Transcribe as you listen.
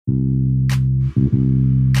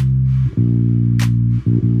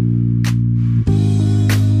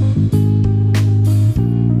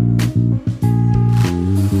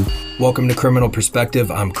Welcome to Criminal Perspective.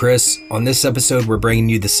 I'm Chris. On this episode, we're bringing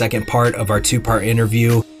you the second part of our two-part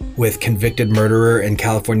interview with convicted murderer and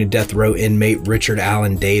California death row inmate Richard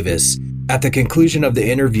Allen Davis. At the conclusion of the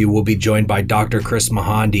interview, we'll be joined by Dr. Chris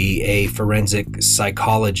Mahandi, a forensic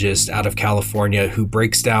psychologist out of California who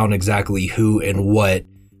breaks down exactly who and what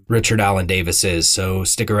Richard Allen Davis is. So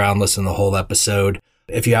stick around, listen to the whole episode.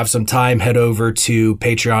 If you have some time, head over to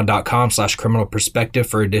patreon.com/criminalperspective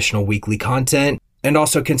for additional weekly content. And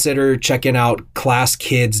also consider checking out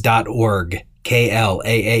classkids.org,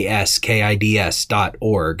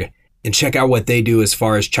 KLAASKIDS.org, and check out what they do as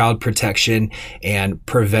far as child protection and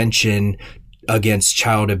prevention against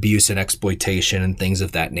child abuse and exploitation and things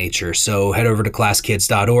of that nature. So head over to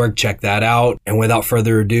classkids.org, check that out. And without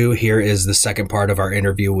further ado, here is the second part of our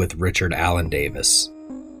interview with Richard Allen Davis.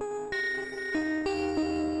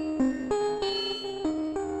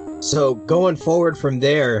 So going forward from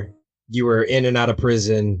there, you were in and out of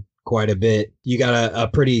prison quite a bit. You got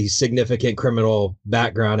a pretty significant criminal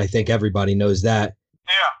background. I think everybody knows that.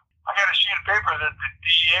 Yeah. I got a sheet of paper that the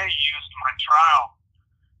DA used in my trial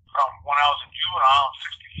from when I was a juvenile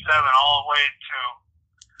in 67 all the way to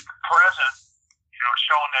the present,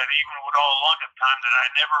 showing that even with all the lunging time that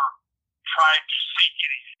I never tried to seek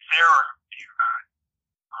any therapy.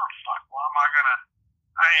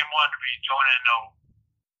 I didn't want to be joining no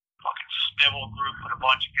fucking snivel group with a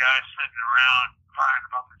bunch of guys sitting around crying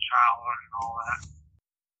about their childhood and all that.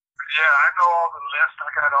 But yeah, I know all the list.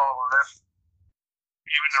 I got all the list.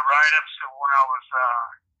 Even the write-ups of when I was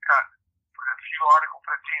got a few Article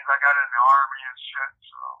 15s I got in the Army and shit.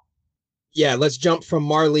 So yeah, let's jump from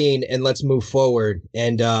Marlene and let's move forward.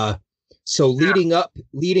 And so leading up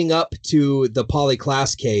to the Polly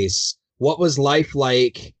Klaas case, what was life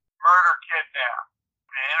like? Murder, kidnap,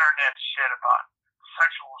 the internet shit about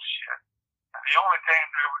sexual shit. And the only thing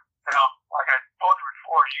like I told you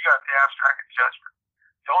before, you got the abstract of judgment.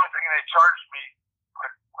 The only thing they charged me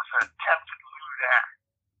with was an attempted lewd act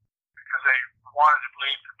because they wanted to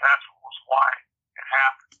believe that that's what was why it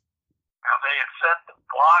happened. Now they had sent the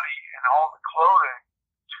body and all the clothing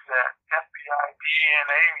to that FBI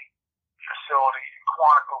DNA facility in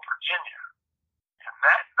Quantico, Virginia. And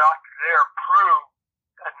that doctor there proved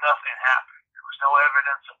that nothing happened. There was no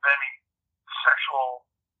evidence of any sexual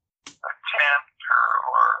attempt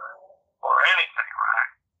or anything,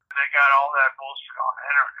 right? They got all that bullshit on the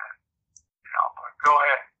internet. But go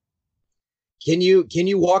ahead. Can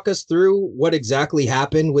you walk us through what exactly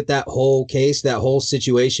happened with that whole case, that whole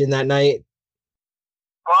situation that night?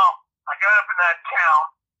 Well, I got up in that town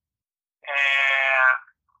and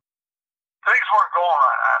things weren't going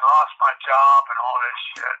right. I had lost my job and all this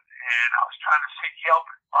shit, and I was trying to seek help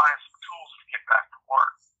and find some tools to get back to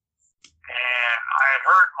work. And I had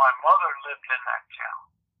heard my mother lived in that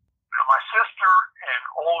town. Now, my sister and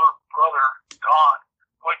older brother, Don,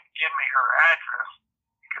 wouldn't give me her address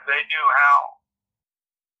because they knew how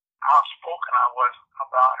outspoken I was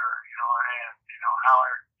about her, and how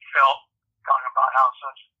I felt, talking about how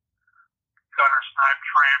such gutter snipe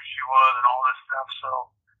tramp she was and all this stuff.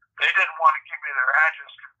 So they didn't want to give me their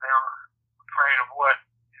address because they were afraid of what,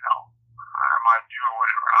 I might do or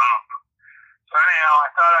whatever. I don't know. So anyhow, I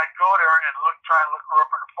thought I'd go there and try and look her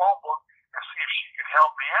up in the phone book and see if she could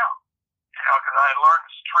help me out. Because I had learned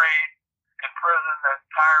this trade in prison that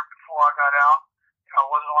time before I got out. It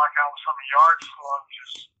wasn't like I was some yard slug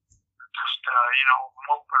just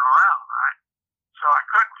moping around, right? So I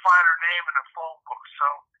couldn't find her name in the phone book. So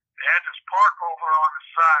they had this park over on the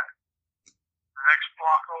side, the next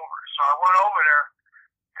block over. So I went over there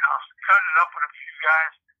and I was cutting it up with a few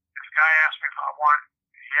guys. This guy asked me if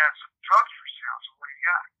he had some drugs for sale. So what do you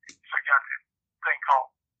got? So I got this thing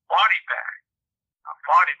called body bag. A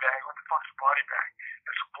body bag? What the fuck's a body bag?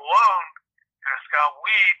 It's a balloon and it's got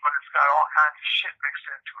weed, but it's got all kinds of shit mixed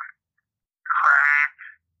into it. Crack,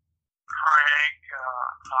 a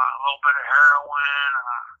little bit of heroin,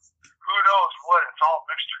 who knows what. It's all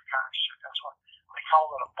mixture kind of shit. That's why they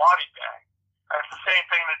call it a body bag. That's the same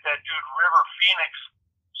thing that dude River Phoenix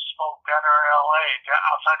smoked down there in L.A.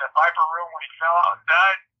 outside the Viper Room when he fell out and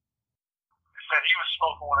died. They said he was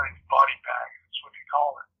smoking one of these body bags. That's what they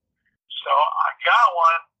called it. So I got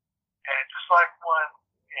one, and just like when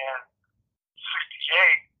in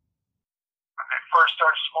 68, when they first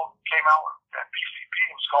started smoking, came out with that PCP,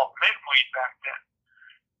 it was called midweed back then.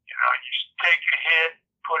 You take a hit,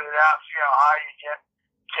 put it out, see how high you get,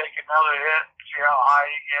 take another hit, see how high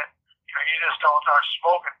you get. You just don't start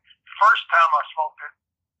smoking. First time I smoked it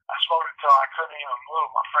until I couldn't even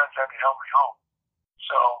move. My friends had to help me home.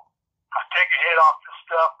 So I take a hit off this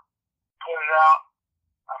stuff, put it out.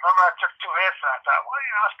 I remember I took 2 hits and I thought, well,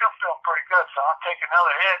 I still feel pretty good, so I'll take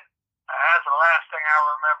another hit. That's the last thing I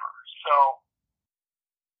remember. So,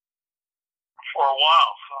 for a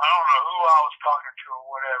while, so I don't know who I was talking to or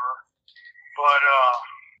whatever, but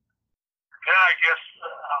then I guess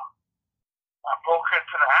I broke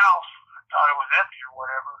into the house. I thought it was empty or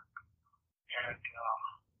whatever, and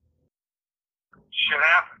shit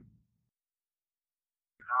happened.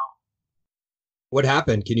 You know. What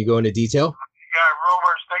happened? Can you go into detail? You got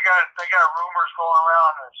rumors. They got rumors going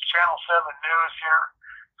around. It's Channel 7 News here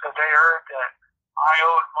that they heard that I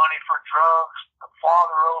owed money for drugs. The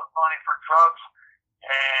father owed money for drugs,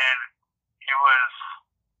 and it was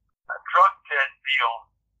a drug debt deal.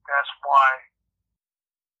 That's why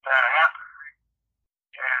that happened.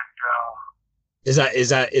 And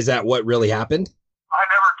is that what really happened? I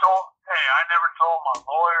never told my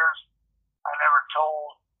lawyers. I never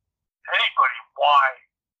told anybody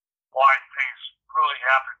why things really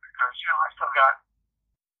happened, because I still got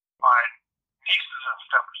my nieces and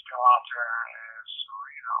stuff are still out there, and so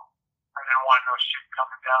I didn't want no shit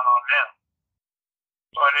coming down on them.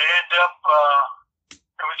 But it ended up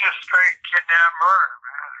it was just straight kidnap murder,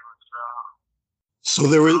 man. It was So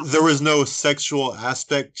there was no sexual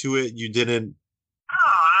aspect to it. You didn't.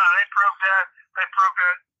 No, they proved that. They proved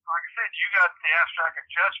that. Like I said, you got the abstract of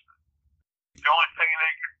judgment. The only thing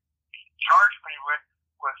they could charge me with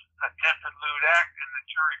was attempted lewd act, and the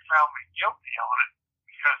jury found me guilty on it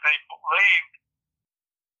because they believed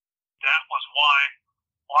that was why.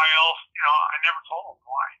 Why else? I never told them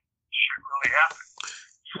why shit really happened.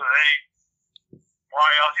 So why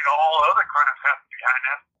else? All other crimes happened behind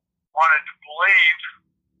that. Wanted to believe,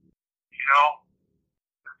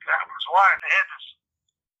 that was why they had this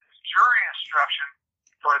jury instruction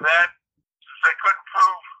for that, since they couldn't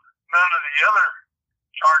prove none of the other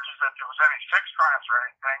charges that there was any sex crimes or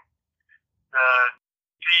anything. The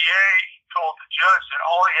DA told the judge that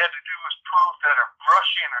all he had to do was prove that a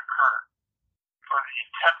brushing occurred for the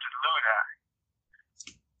attempted lewd act.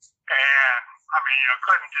 And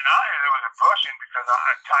couldn't deny it. There was a brushing because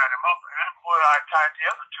I tied him up, and I tied the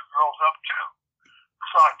other two girls up too.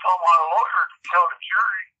 So I told my lawyer to tell the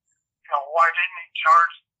jury, why didn't he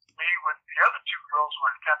charge me with the other two girls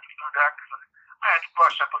with attempted lewd act? Because I had to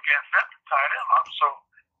brush up against them to tie them up. So,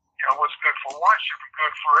 what's good for one should be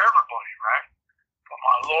good for everybody, right? But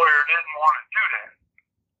my lawyer didn't want to do that.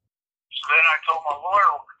 So then I told my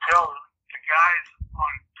lawyer to tell the guys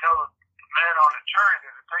tell the men on the jury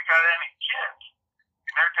that if they got any kids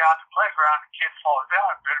and they're down at the playground and the kid falls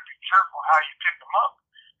down, better be careful how you pick them up,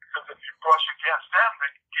 because if you brush against them,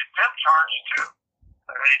 they can get them charged too.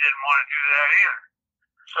 And they didn't want to do that either.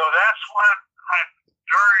 So that's when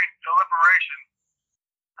during deliberation,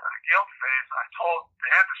 the guilt phase, I told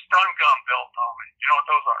they had the stun gun built on me. You know what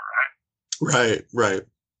those are, right? Right. 50,000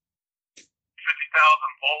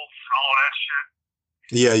 volts and all that shit.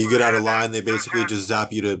 Yeah, you get out of line, they basically just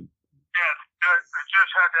zap you to. Yeah, they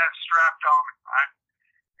just had that strapped on me, right?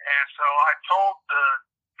 And so I told the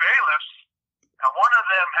bailiffs, and one of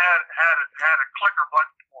them had a clicker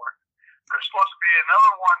button for it. There's supposed to be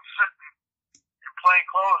another one sitting in plain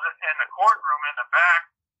clothes in the courtroom in the back.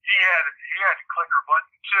 He had a clicker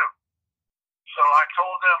button too. So I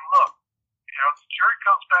told them, look, if the jury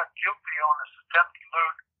comes back guilty on this attempted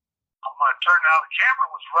lewd, I'm going to turn. Now the camera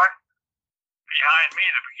was right behind me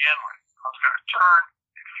to begin with. I was going to turn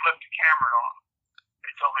and flip the camera on.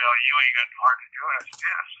 They told me, oh, you ain't got hard to do it. I said,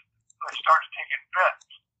 yes. So I started taking bets.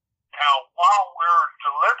 Now, while we were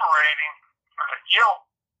deliberating for the guilt,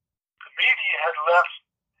 the media had left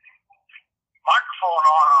the microphone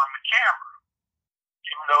on the camera,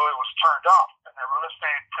 even though it was turned off, and they were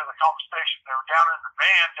listening to the conversation. They were down in the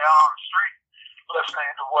van down on the street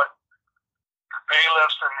listening to what the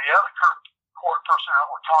bailiffs and the other court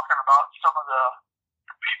personnel were talking about, some of the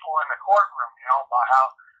people in the courtroom, about how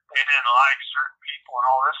they didn't like certain people and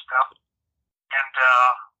all this stuff. And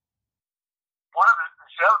one of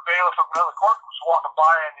the other bailiff from another court was walking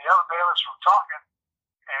by, and the other bailiffs were talking,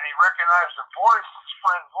 and he recognized the voice, his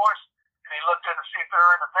friend's voice, and he looked in to see if they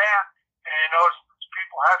were in the van, and he noticed these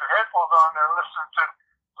people had their headphones on, they're listening to.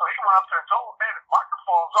 So he went up there and told them, hey, the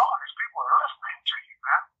microphone's on, these people are listening to you,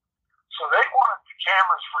 man. So they wanted the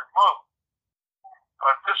cameras removed.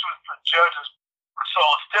 But this was the judge's. So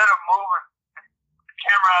instead of moving the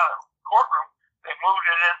camera out of the courtroom, they moved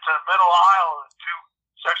it into the middle aisle of the two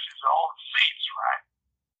sections of all the seats, right?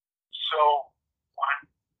 So when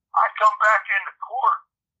I come back into court,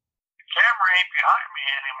 the camera ain't behind me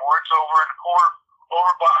anymore. It's over in the corner,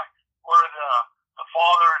 over by where the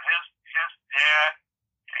father and his dad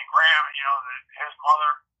and his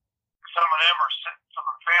mother, some of them are sitting, some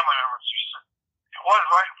of the family members are sitting. It was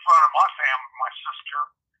right in front of my family, my sister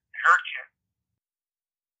and her kid.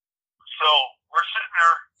 So we're sitting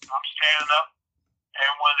there, I'm standing up,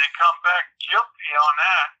 and when they come back guilty on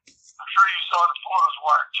that, I'm sure you saw the photos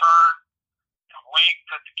where I turned and winked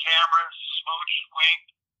at the cameras, smooched, winked,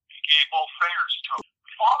 and gave both fingers to him.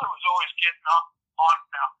 My father was always getting up on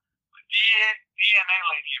now. The DNA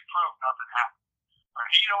lady approved, nothing happened. But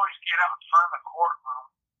he'd always get out in front of the courtroom,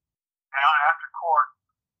 now after court,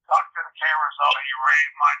 talk to the cameras, oh, he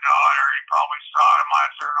raped my daughter, he probably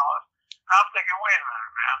sodomized her and all this. And I'm thinking, wait a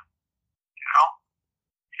minute, man. You know?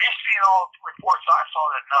 He's seen all the reports I saw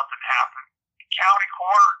that nothing happened. The county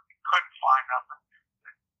coroner couldn't find nothing.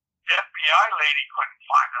 The FBI lady couldn't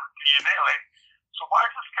find nothing. The DNA lady. So why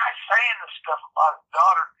is this guy saying this stuff about his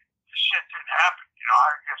daughter? This shit didn't happen. You know, I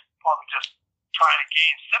guess probably just trying to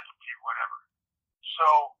gain sympathy or whatever. So,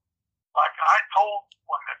 like I told,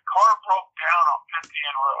 when the car broke down on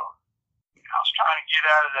 50th Road, I was trying to get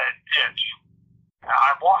out of that ditch. And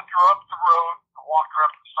I walked her up the road, I walked her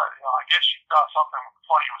up the side. You know, I guess she thought something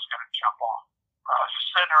funny was going to jump off. I was just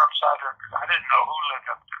sitting her upside her because I didn't know who lived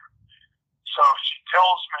up there. So she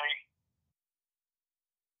tells me,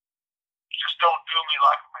 just don't do me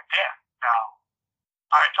like my dad. Now,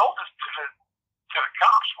 I told this to the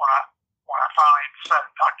cops when I finally decided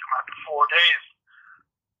to talk to them after 4 days.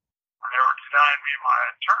 When they were denying me my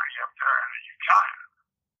attorney up there in Utah.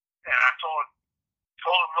 And I told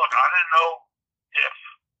them, look, I didn't know if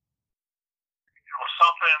it was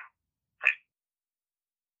something that,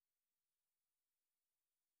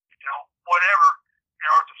 you know, whatever, you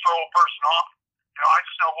know, to throw a person off. You know, I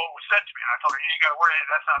just know what was said to me. And I told her, you ain't got to worry,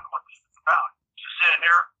 that's not what this is about. Just sit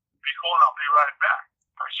here, be cool, and I'll be right back.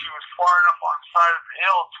 But she was far enough on the side of the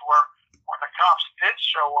hill to where when the cops did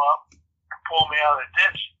show up and pull me out of the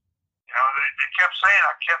ditch, you know, they kept saying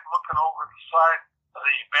I kept looking over the side of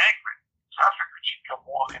the embankment. So I figured she'd come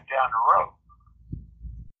walking down the road,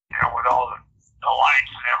 you know, with all the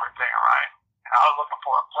lights and everything, right? And I was looking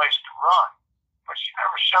for a place to run, but she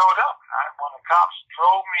never showed up. And when the cops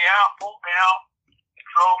drove me out, pulled me out, and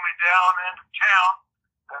drove me down into town,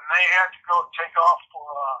 then they had to go take off for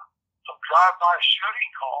some drive-by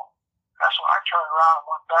shooting call. That's when I turned around and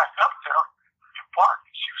went back up there and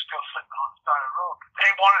parked. She was still sitting on the side of the road. But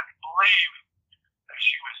they wanted to believe that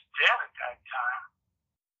she was dead at that time.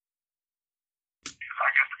 Because I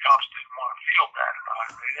guess the cops didn't want to feel bad about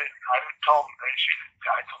it. They didn't. I didn't tell them that she didn't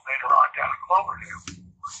die till later on down in Cloverdale.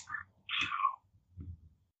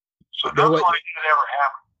 So nothing like that ever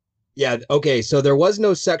happened. Yeah, okay, so there was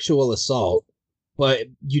no sexual assault, but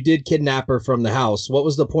you did kidnap her from the house. What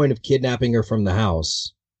was the point of kidnapping her from the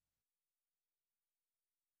house?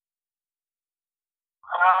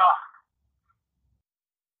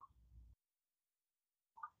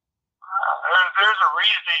 There's a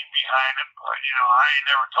reasoning behind it, but you know, I ain't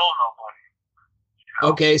never told nobody. You know?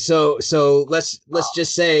 Okay, so let's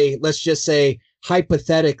just say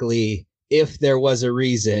hypothetically, if there was a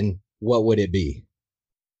reason, what would it be?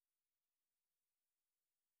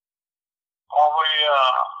 Probably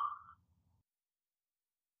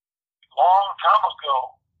long time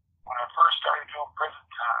ago, when I first started doing prison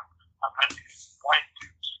time, I met these white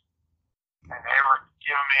dudes, and they were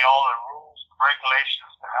giving me all the rules and regulations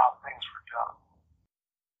to how things were done.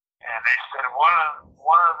 And they said one of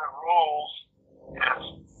the rules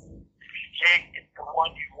is if you can't get the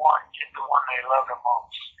one you want, get the one they love the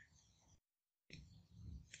most.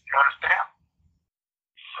 You understand?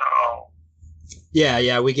 So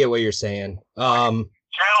Yeah, we get what you're saying. Channel 7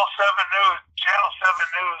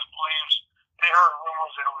 News believes they heard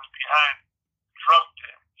rumors that it was behind drug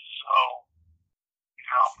dens. So, you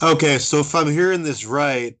know. Okay, so if I'm hearing this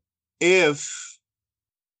right, if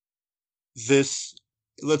this,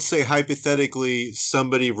 let's say hypothetically,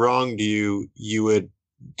 somebody wronged you, you would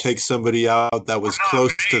take somebody out that was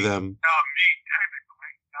close to them. Not me,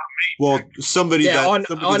 technically. Not me. Well, somebody that's on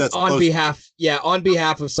close. on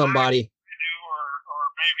behalf of somebody. Or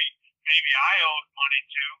maybe I owed money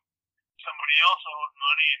to. Somebody else owed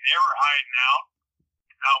money and they were hiding out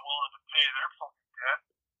and not willing to pay their fucking debt.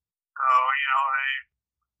 So, you know, they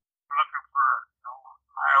were looking for, you know,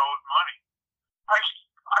 I owed money.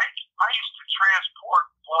 I used to transport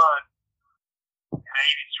blood in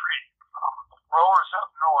 83 from the growers up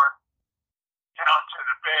north down to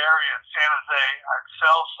the Bay Area in San Jose. I'd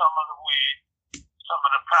sell some of the weed, some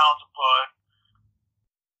of the pounds of blood,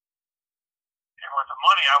 and with the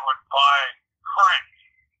money I would buy crank,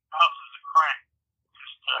 ounces of crank.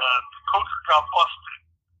 Just the coaster got busted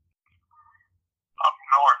up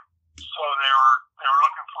north, so they were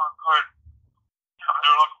looking for a good, you know, they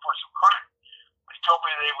were looking for some crank. They told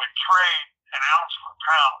me they would trade an ounce for a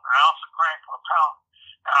pound, an ounce of crank for a pound.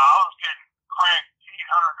 Now I was getting crank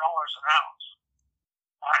 $800 an ounce.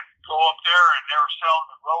 I'd go up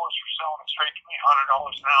went straight to me,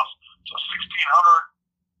 $100 an ounce. So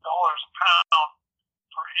 $1,600 a pound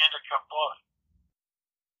for indica bud.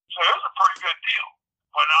 So it was a pretty good deal.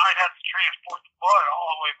 But I had to transport the bud all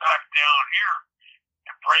the way back down here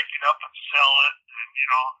and break it up and sell it, and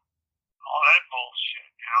all that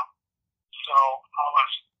bullshit. So I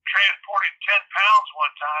was transporting 10 pounds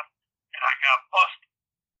one time, and I got busted.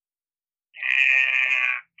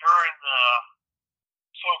 And during the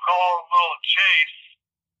so-called little chase,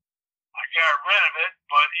 I got rid of it,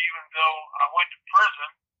 but even though I went to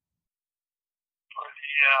prison for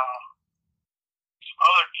the some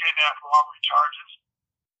other kidnap robbery charges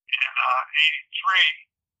in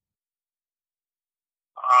 83,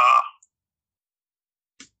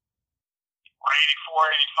 or 84, 85,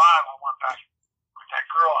 I went back with that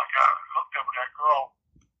girl. I got hooked up with that girl,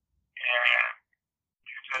 and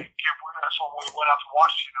they came with us when we went out to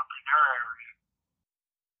Washington up in their area.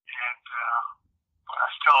 And, but I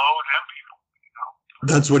still owe them people,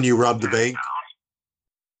 That's when you robbed the bank? Huh?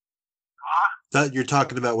 That you're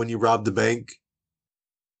talking about when you robbed the bank?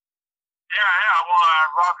 Yeah, well, I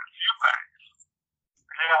robbed a few banks.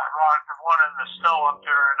 Yeah, I robbed the one in the snow up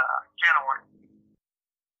there in Kennewick.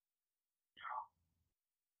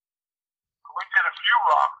 We did a few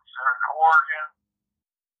robberies there in Oregon,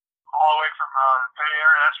 all the way from the Bay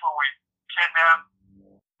Area. That's when we kidnapped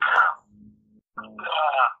the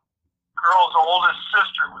girl's oldest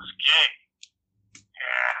sister was gay,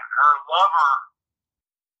 and her lover,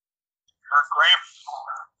 her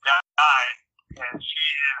grandfather, died, and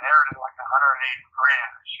she inherited like 180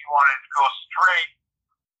 grand. She wanted to go straight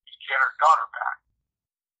to get her daughter back,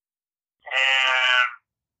 and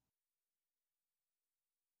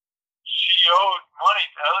she owed money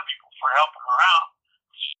to other people for helping her out.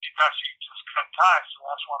 She thought she just cut ties, so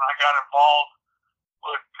that's when I got involved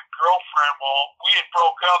with the girlfriend. Well, we had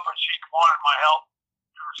broke up, and she wanted my help,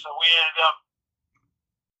 so I ended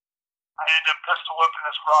up pistol whipping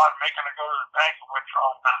this broad, making her go to the bank and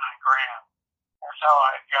withdraw $9 grand. That's how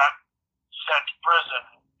I got sent to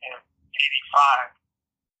prison in 85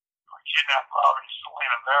 for kidnap robbery in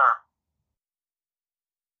Salina Vera.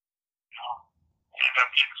 Ended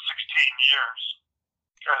up getting 16 years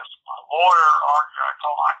because my lawyer argued. I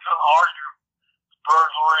told him I couldn't argue the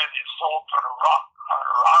burglary, the assault, or the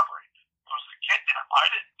robbery. It was the kidnap. I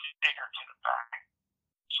didn't take her to the bank.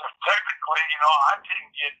 So technically, I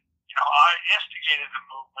didn't get. I instigated the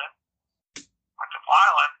movement with the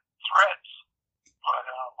violent threats, but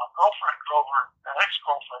my girlfriend drove her. An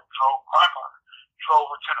ex-girlfriend drove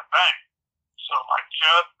her to the bank. So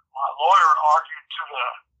my lawyer argued to the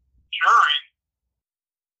jury.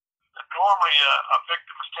 Normally, a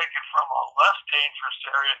victim is taken from a less dangerous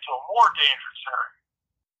area to a more dangerous area.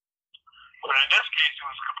 But in this case, it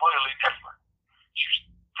was completely different. She was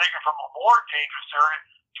taken from a more dangerous area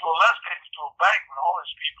to a less dangerous, to a bank with all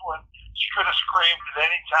these people, and she could have screamed at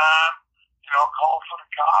any time, called for the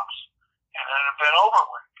cops, and it had been over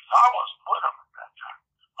with, because I wasn't with them at that time.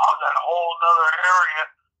 I was at a whole other area,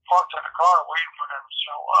 parked in the car, waiting for them to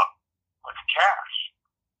show up with the cash.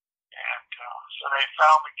 And so they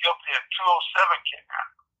found me guilty of 207 kidnap,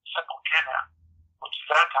 simple kidnap, which at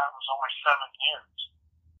that time was only 7 years.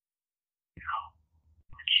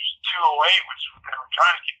 Which is 208, which they were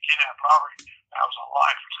trying to get kidnap robbery. That was a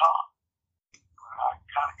life top. But I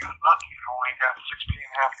kind of got lucky. I only got 16 and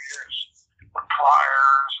a half years with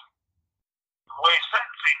priors. The way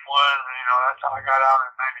sentencing was, that's how I got out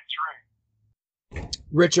in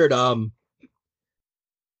 93. Richard, I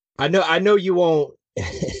know you won't.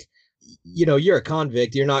 You're a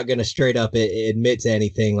convict. You're not going to straight up admit to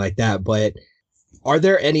anything like that. But are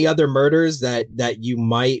there any other murders that you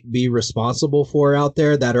might be responsible for out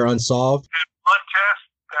there that are unsolved? That blood test,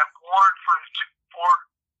 that warrant for the 4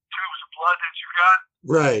 tubes of blood that you got?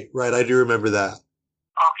 Right. I do remember that.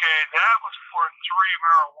 Okay, that was for 3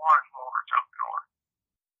 marijuana growers up north.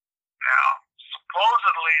 Now,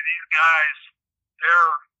 supposedly these guys, their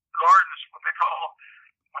gardens, what they call,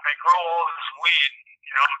 when they grow all this weed,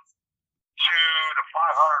 2 to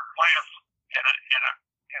 500 plants in a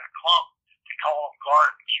clump. They call them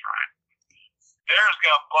gardens, right? Theirs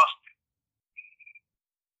got busted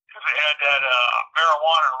because they had that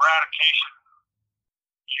marijuana eradication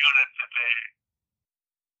unit that they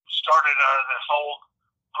started out of this old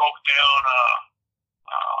broke down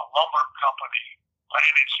lumber company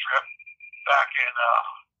landing strip back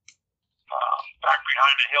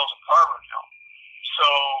behind the hills of Carbondale. So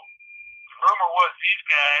the rumor was these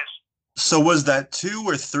guys. So was that 2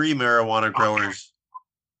 or 3 marijuana growers?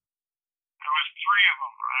 There was 3 of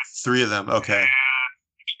them, right? 3 of them, okay. And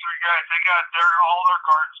these 3 guys, all their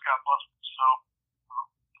gardens got busted. So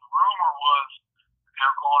the rumor was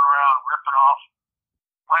they're going around ripping off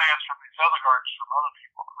plants from these other gardens from other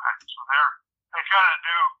people. Right? So they kind of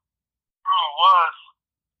knew who it was.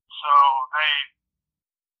 So they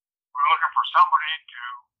were looking for somebody to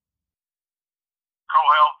go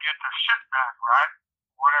help get their shit back, right?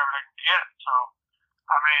 Whatever they can get. So,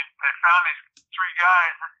 I mean, they found these three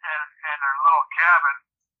guys in their little cabin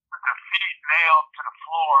with their feet nailed to the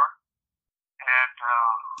floor and,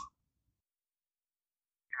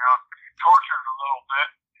 tortured a little bit,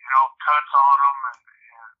 cuts on them and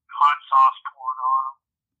hot sauce poured on them.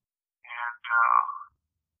 And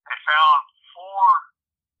they found four,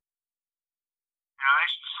 they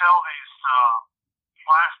used to sell these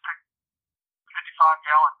plastic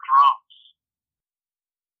 55-gallon drums,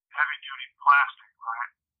 heavy-duty plastic,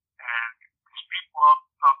 right? And these people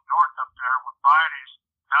up north up there would buy these,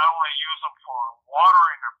 not only use them for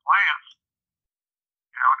watering their plants,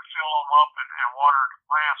 to fill them up and water the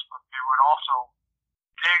plants, but they would also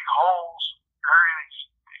dig holes, bury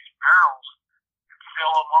these barrels, and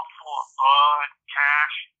fill them up full of bud,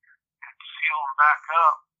 cash, and seal them back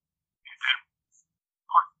up, and then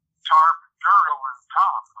put tarp and dirt over the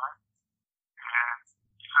top, right? And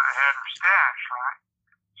so they had their stash, right?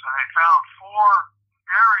 So they found four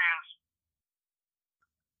areas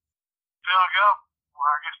dug up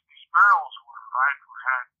where I guess these barrels were, right? Where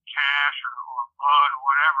had cash or bud or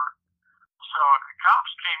whatever. So the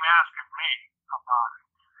cops came asking me about it.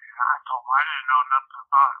 And I told them I didn't know nothing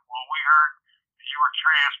about it. Well, we heard that you were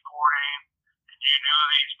transporting and you knew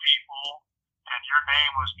these people and your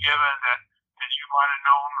name was given that you might have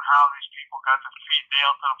known how these people got their feet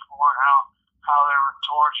nailed to the floor and how they were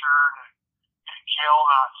tortured and killed.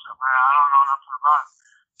 I said, man, I don't know nothing about it.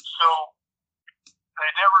 So they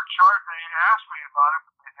never charged me, asked me about it,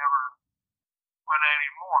 but they never went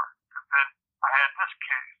any more. And then I had this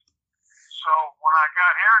case. So when I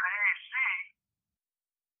got here in the AC,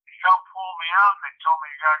 they come pull me out and they told me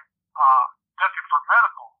you got deputy for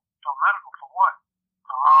medical. So medical for what?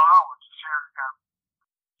 I don't know. We're just here to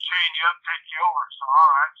chain you up, take you over. So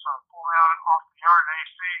all right. So I pull me out off the yard in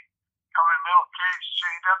AC, come in the middle cage,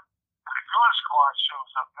 chained up, and the goon squad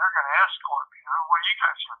shows up. They're going to escort me. What are you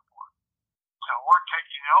guys here for? So we're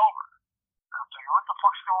taking you over. I'm thinking, what the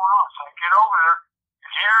fuck's going on? So I get over there,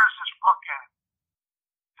 and here's this fucking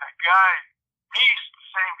that guy, Meese, the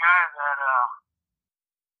same guy that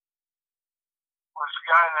was the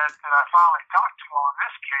guy that I finally talked to on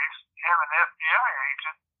this case, him and the FBI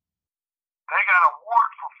agent. They got a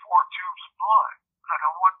warrant for 4 tubes of blood. I go,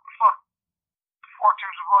 what the fuck? 4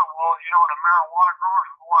 tubes of blood? Well, the marijuana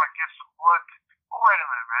growers want to get some blood. Oh, wait a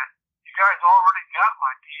minute, man. You guys already got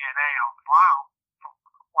my DNA on file.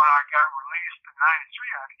 When I got released in 93,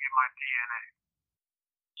 I had to get my DNA.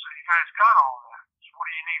 So you guys got all that. So what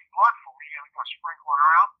do you need blood for? You going to go sprinkle it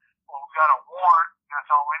around? Well, we got a warrant. That's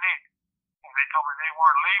all we need. And they told me they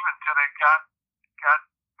weren't leaving until they got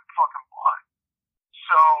the fucking blood.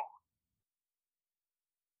 So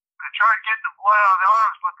they tried getting the blood out of the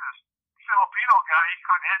others, but this Filipino guy, he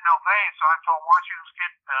couldn't hit no veins. So I told him, why don't you just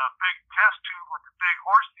get the big test tube with the big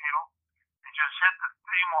horse needle and just hit the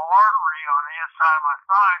femoral artery on the inside of my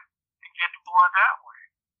thigh and get the blood that way.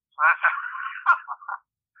 So that's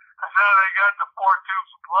how they got the 4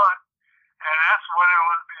 tubes of blood, and that's what it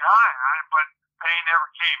was behind. Right? But they never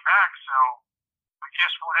came back, so I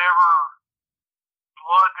guess whatever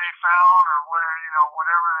blood they found or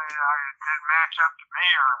whatever it didn't match up to me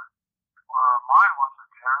or mine wasn't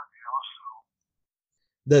there, so.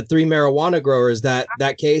 The 3 marijuana growers,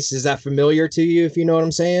 that case, is that familiar to you, if you know what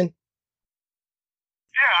I'm saying?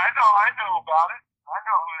 Yeah, I knew about it. I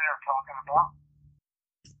know who they were talking about.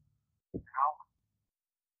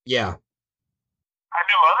 Yeah. I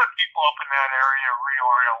knew other people up in that area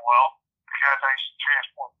real well because I used to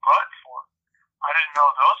transport bud for them. I didn't know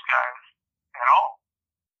those guys at all.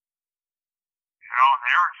 And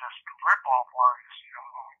they were just rip-off artists,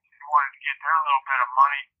 They wanted to get their little bit of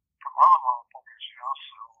money from other motherfuckers,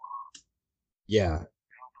 so. Yeah.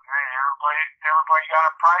 Hey, everybody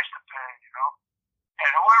got a price to pay,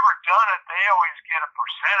 And whoever done it, they always get a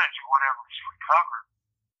percentage of whatever's recovered,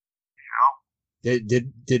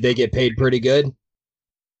 Did they get paid pretty good?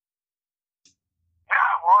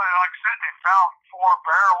 Yeah, well, like I said, they found 4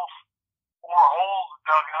 barrels, 4 holes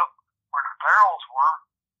dug up where the barrels were.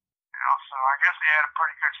 So I guess they had a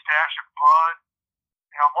pretty good stash of bud.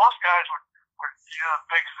 Most guys would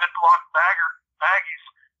big Ziploc baggies,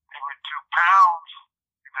 they would do pounds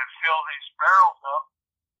and then fill these barrels up.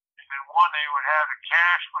 And then one they would have the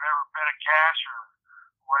cash, whatever bit of cash or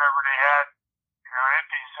whatever they had,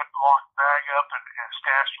 empty Ziploc bag up and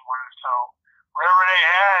stash one. So whatever they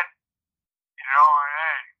had,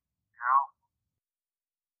 hey,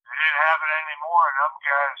 and them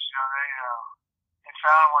guys, they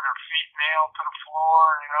found with their feet nailed to the floor,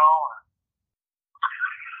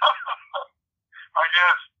 I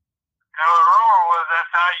guess, the rumor was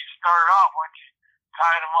that's how you start off once you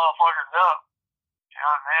tie the motherfuckers up.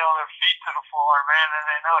 Nail their feet to the floor, man, and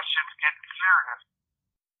they know shit's getting serious.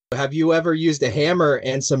 Have you ever used a hammer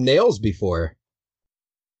and some nails before?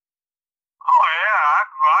 Oh yeah, I've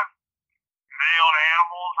nailed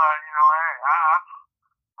animals. I've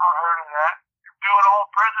heard of that. Doing all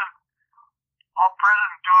prison,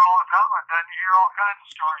 doing all the time. I've done hear all kinds of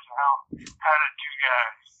stories of how to do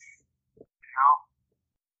guys.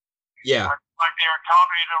 Yeah. Like they were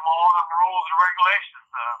talking to them all the rules and regulations.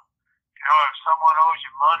 If someone owes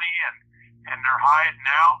you money and they're hiding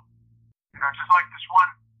out, just like this one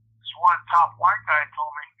top white guy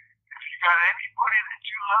told me, if you got anybody that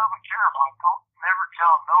you love and care about, don't never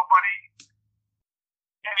tell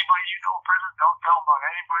anybody you know in prison, don't tell them about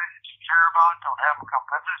anybody that you care about, don't have them come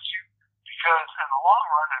visit you, because in the long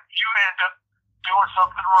run, if you end up doing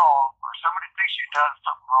something wrong, or somebody thinks you've done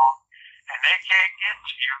something wrong, and they can't get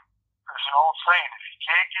to you, there's an old saying, if you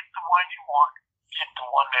can't get the one you want, get the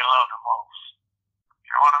one they love the most.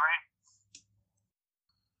 You know what I mean?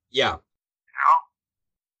 Yeah.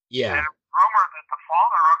 Yeah. And a rumor that the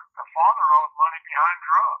father owed money behind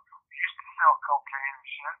drugs. He used to sell cocaine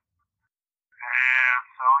and shit. And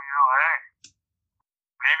so, hey,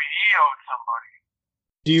 maybe he owed somebody.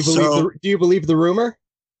 Do you believe the rumor?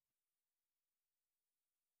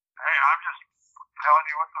 Hey, I'm just telling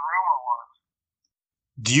you what the rumor was.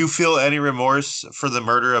 Do you feel any remorse for the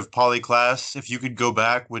murder of Polly Klaas? If you could go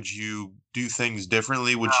back, would you do things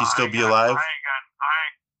differently? Would she still be alive? I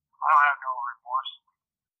don't have no remorse.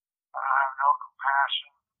 I have no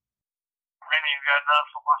compassion. I ain't even got none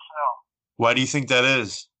for myself. Why do you think that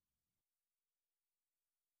is?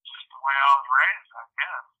 Just the way I was raised, I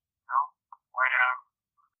guess. The way I'm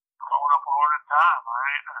growing up over the time.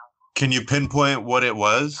 Can you pinpoint what it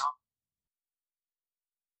was?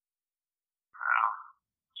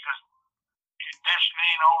 Just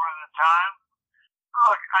conditioning over the time.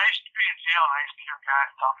 Look, I used to be in jail and I used to hear guys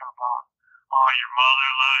talking about, oh, your mother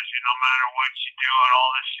loves you no matter what you do and all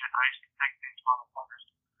this shit. I used to think these motherfuckers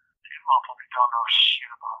don't know shit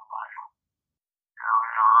about life.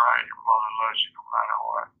 Right, your mother loves you no matter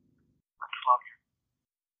what. But fuck it.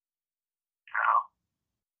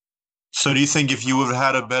 So do you think if you would have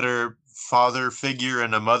had a better father figure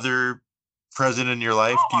and a mother present in your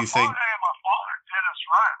life, do you think... My father did us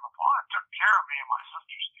right. My father took care of me and my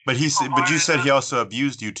sisters. But you said he also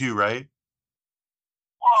abused you too, right?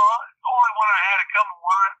 Well, only when I had to come to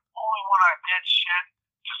work, only when I did shit.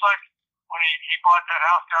 Just like when he bought that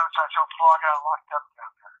house down in South Florida, I got locked up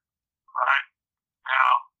down there. Right?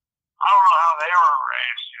 Now, I don't know how they were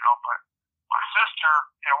raised, but my sister,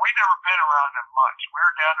 we never been around them much. We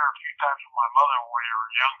were down there a few times with my mother when we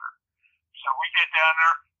were younger. So we get down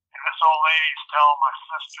there, and this old lady's telling my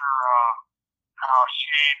sister how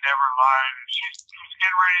she ain't never lied. And she was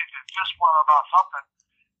getting ready to just one about something,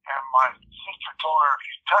 and my sister told her, if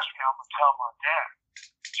you touch me, I'm going to tell my dad.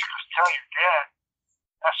 She goes, tell your dad.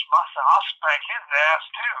 That's my son. I'll spank his ass,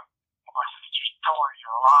 too. And my sister told her,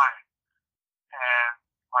 you're lying. And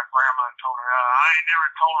my grandmother told her, I ain't never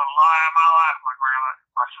told a lie in my life,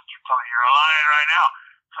 my sister told her, you're lying right now.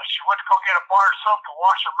 So she went to go get a bar of soap to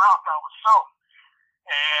wash her mouth out with soap.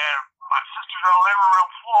 And my sister's on the living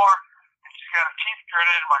room floor, and she's got her teeth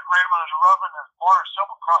gritted, and my grandmother's rubbing this bar of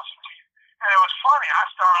soap across her teeth. And it was funny. I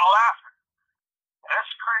started laughing. And this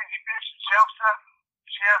crazy bitch jumps up.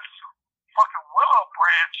 She has this fucking willow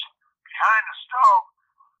branch behind the stove,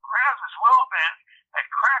 grabs this willow branch, and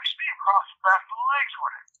cracks me across the back of the legs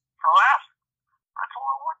with it for laughing. I told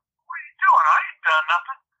her, what are you doing? I ain't done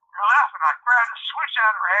nothing. You're laughing. I grabbed a switch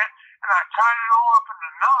out of her hand, and I tied it all up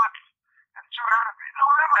into knots, and threw her to me.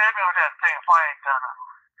 Don't ever hit me with that thing if I ain't done it.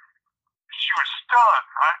 She was stunned.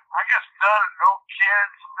 I guess no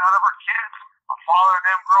kids, none of her kids, my father and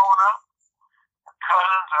them growing up, her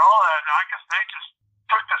cousins and all that, and I guess they just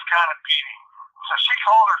took this kind of beating. So she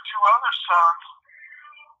called her two other sons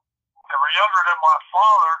that were younger than my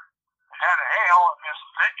father, had a hail, and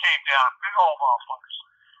they came down, big old motherfuckers.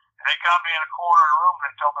 And they got me in a corner of the room, and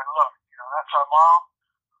they told me, look, that's our mom.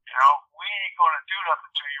 We ain't going to do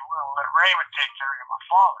nothing to you. We're going to let Raymond take care of you, my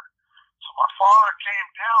father. So my father came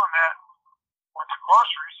down with the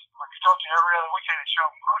groceries, like he told you every other weekend he'd show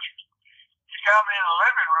me groceries. He got me in the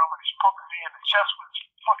living room, and he's poking me in the chest with his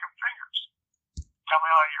fucking fingers. Tell me,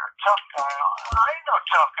 oh, you're a tough guy. I ain't no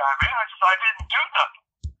tough guy, man. I didn't do nothing.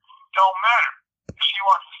 Don't matter. If she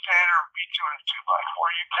wants to stand there and beat you in a 2x4,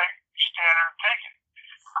 you stand there and take it.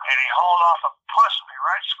 And he hauled off and punched me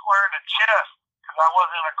right square in the chest. because I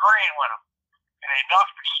wasn't agreeing with him. And he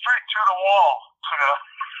knocked me straight to the wall.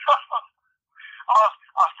 I was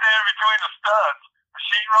standing between the studs, the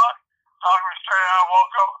sheetrock, knocked me straight out. I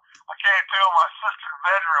woke up. I came to my sister's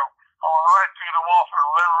bedroom. I went right through the wall from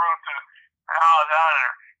the living room to and I was out of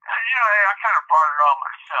there. And, I kind of brought it on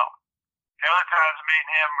myself. The other times me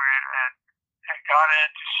and him had got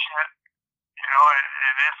into shit,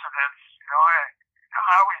 and incidents, I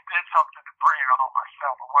always did something to bring it on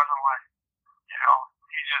myself. It wasn't like,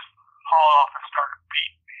 he just hauled off and started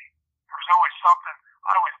beating me. There was always something. I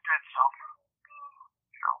always did something.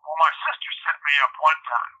 Well, my sister set me up one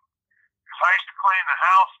time. Because I used to clean the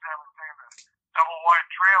house and everything, the double wide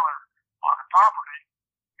trailer on the property.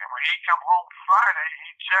 And when he'd come home Friday,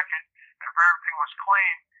 he'd check it. And if everything was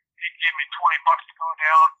clean, he'd give me $20 to go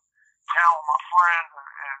downtown with my friends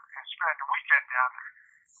and spend the weekend down there.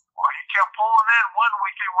 Well, he kept pulling in one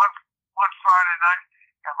weekend, one Friday night,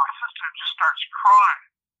 and my sister just starts crying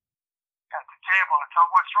at the table. I told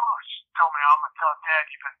her, what's wrong? She told me, I'm going to tell Dad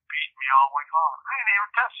you've been beating me all week long. I ain't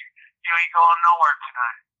even touched you. You ain't going nowhere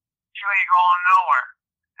tonight. You ain't going nowhere.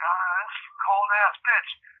 This cold ass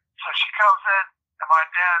bitch. So she comes in, and my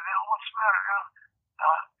dad, what's the matter?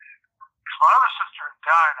 Because my other sister had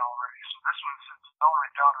died already, so this was his only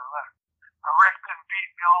daughter left. Rick didn't beat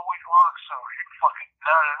me all week long, so he fucking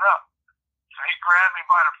nutted up. So he grabbed me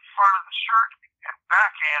by the front of the shirt and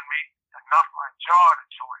backhand me and knocked my jaw to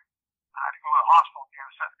joint. I had to go to the hospital and get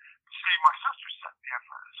a set to see my sister set me up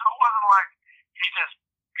for this. So it wasn't like he just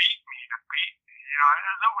beat me to beat me.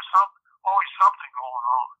 There was always something going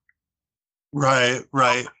on. Right.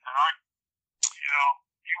 And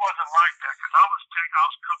he wasn't like that because I was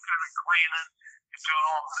cooking and cleaning and doing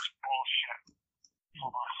all this bullshit for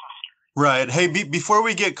my sister. Right. Hey, before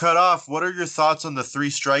we get cut off, what are your thoughts on the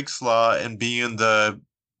 3 strikes law and being the,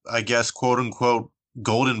 I guess, quote unquote,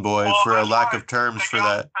 golden boy, for a lack of terms for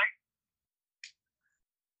that? Okay,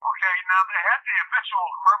 now they had the habitual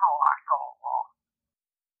criminal alcohol law.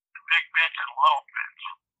 The big bitch and little bitch.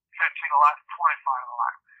 15 alive, 25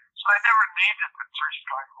 alive. So they never needed the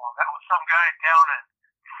 3-strike law. That was some guy down in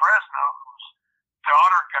Fresno whose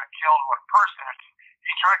daughter got killed with a person accident.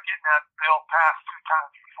 He tried getting that bill passed 2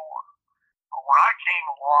 times before. But when I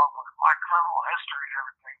came along with my criminal history and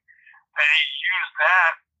everything, they used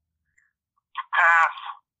that to pass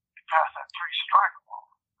that 3-strike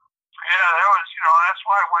law. Yeah, there was, that's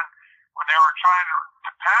why when they were trying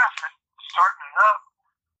to pass it, starting it up,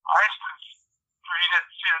 I used to, you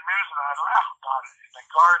didn't see the news and I'd laugh about it. And the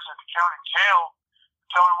guards at the county jail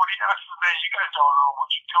tell me, what do you guys do? You guys don't know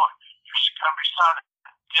what you're doing. You're going to be signing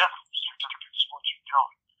death certificates is what you're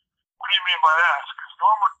doing. What do you mean by that? Because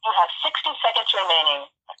normally you have 60 seconds remaining.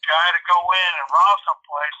 A guy to go in and rob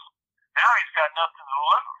someplace, now he's got nothing to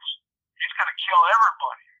lose. He's going to kill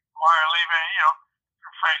everybody. Why are leaving, your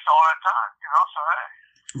face all that time? So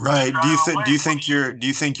hey. Right. Do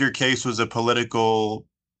you think your case was a political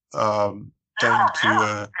thing to?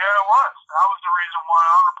 Yeah, it was. That was the reason why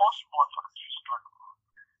I was supposed to vote for the 3-strike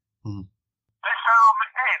law. They found me.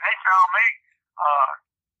 Hey, they found me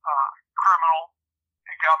criminal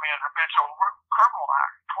and got me as a habitual criminal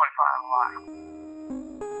act 25 alive.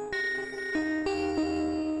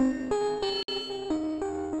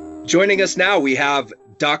 Joining us now, we have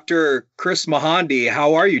Dr. Chris Mahandi.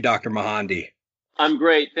 How are you, Dr. Mahandi? I'm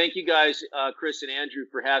great. Thank you guys, Chris and Andrew,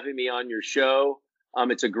 for having me on your show.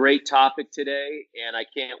 It's a great topic today, and I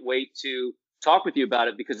can't wait to talk with you about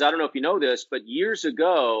it because I don't know if you know this, but years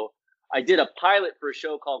ago, I did a pilot for a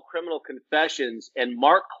show called Criminal Confessions, and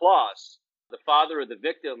Mark Kloss, the father of the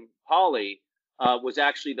victim, Polly, was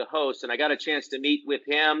actually the host, and I got a chance to meet with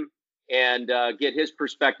him and get his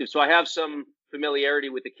perspective. So I have some familiarity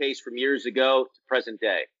with the case from years ago to present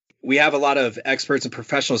day. We have a lot of experts and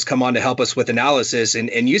professionals come on to help us with analysis,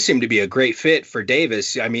 and you seem to be a great fit for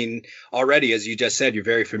Davis. I mean, already, as you just said, you're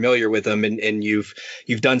very familiar with him, and you've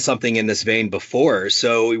done something in this vein before.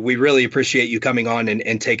 So we really appreciate you coming on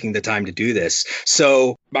and taking the time to do this.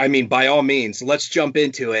 So, I mean, by all means, let's jump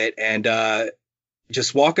into it and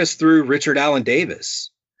just walk us through Richard Allen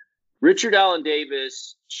Davis. Richard Allen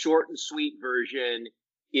Davis, short and sweet version,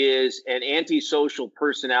 is an antisocial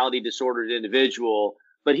personality disordered individual.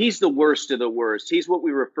 But he's the worst of the worst. He's what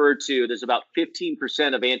we refer to, there's about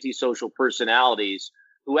 15% of antisocial personalities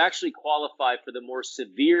who actually qualify for the more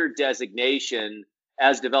severe designation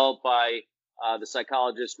as developed by the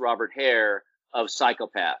psychologist Robert Hare of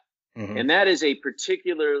psychopath. Mm-hmm. And that is a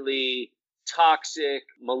particularly toxic,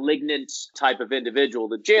 malignant type of individual.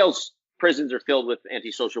 The jails, prisons are filled with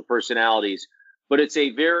antisocial personalities, but it's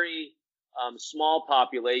a very small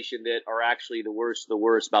population that are actually the worst of the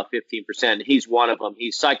worst, about 15%. He's one of them.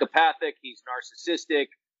 He's psychopathic. He's narcissistic.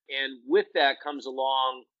 And with that comes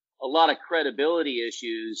along a lot of credibility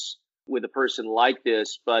issues with a person like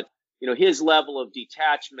this. But, his level of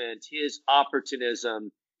detachment, his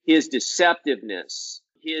opportunism, his deceptiveness,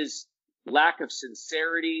 his lack of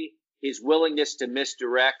sincerity, his willingness to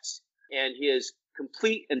misdirect, and his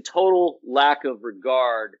complete and total lack of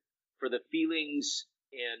regard for the feelings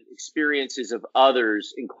and experiences of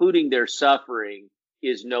others, including their suffering,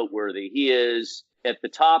 is noteworthy. He is at the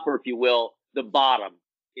top, or if you will, the bottom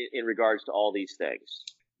in regards to all these things.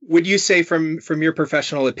 Would you say from your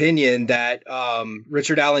professional opinion that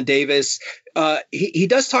Richard Allen Davis, he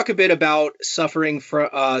does talk a bit about suffering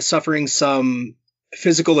some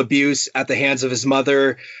physical abuse at the hands of his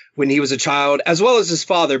mother when he was a child, as well as his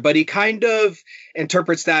father, but he kind of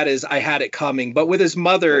interprets that as I had it coming. But with his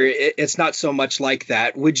mother, it's not so much like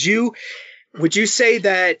that. Would you say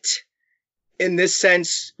that in this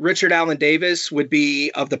sense, Richard Allen Davis would be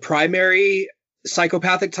of the primary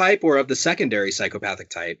psychopathic type or of the secondary psychopathic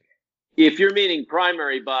type? If you're meaning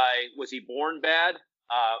primary by was he born bad?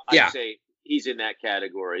 Yeah. I'd say he's in that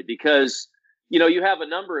category because, you have a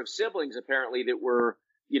number of siblings apparently that were,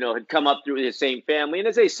 had come up through the same family. And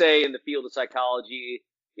as they say in the field of psychology,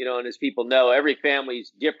 and as people know, every family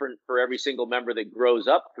is different for every single member that grows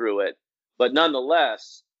up through it. But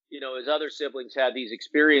nonetheless, his other siblings had these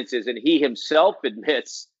experiences, and he himself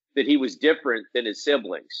admits that he was different than his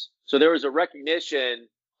siblings. So there was a recognition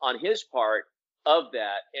on his part of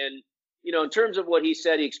that. And, in terms of what he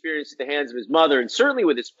said he experienced at the hands of his mother, and certainly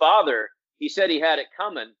with his father, he said he had it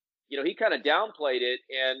coming. He kind of downplayed it.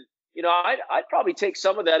 And, I'd probably take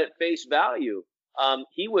some of that at face value.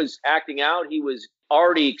 He was acting out. He was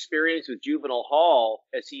already experienced with juvenile hall,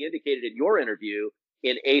 as he indicated in your interview,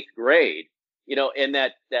 in 8th grade. And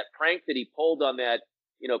that prank that he pulled on that,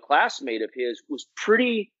 classmate of his was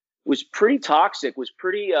pretty toxic, was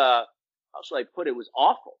pretty, how shall I put it, was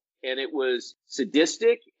awful. And it was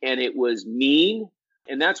sadistic and it was mean.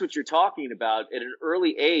 And that's what you're talking about. At an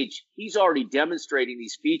early age, he's already demonstrating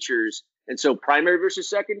these features. And so primary versus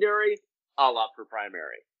secondary, I'll opt for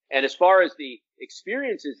primary. And as far as the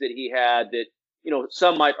experiences that he had that,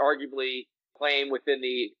 some might arguably claim within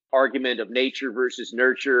the argument of nature versus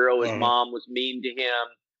nurture, his mom was mean to him.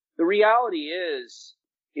 The reality is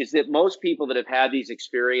that most people that have had these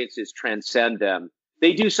experiences transcend them.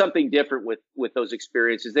 They do something different with those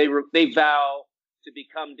experiences. They vow to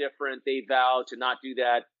become different. They vow to not do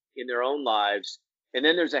that in their own lives. And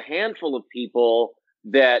then there's a handful of people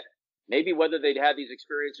that maybe whether they'd had these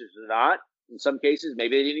experiences or not, in some cases,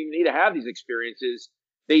 maybe they didn't even need to have these experiences.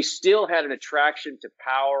 They still had an attraction to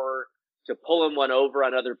power, to pulling one over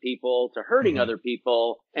on other people, to hurting other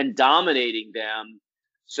people and dominating them.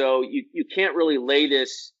 So you can't really lay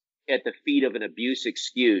this at the feet of an abuse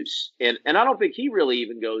excuse. And I don't think he really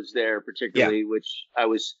even goes there particularly, which I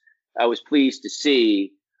was pleased to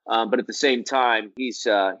see. But at the same time, he's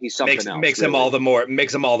something else. Makes him all the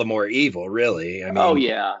more evil, really. I mean, oh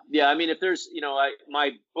yeah. I mean, if there's,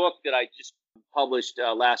 my book that I just published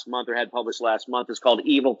last month or had published last month is called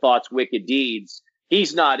Evil Thoughts, Wicked Deeds.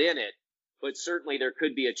 He's not in it, but certainly there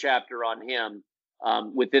could be a chapter on him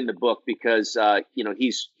within the book because,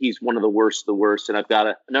 he's one of the worst of the worst. And I've got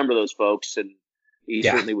a number of those folks, and he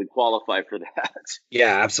certainly would qualify for that.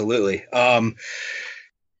 Yeah, absolutely.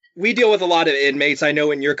 We deal with a lot of inmates. I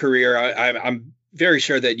know in your career, I'm very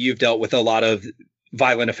sure that you've dealt with a lot of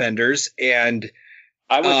violent offenders. And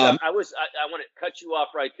I want to cut you off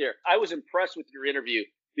right there. I was impressed with your interview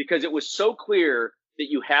because it was so clear that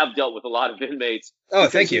you have dealt with a lot of inmates. Oh,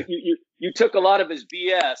 thank you. You took a lot of his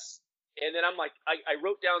BS. And then I'm like, I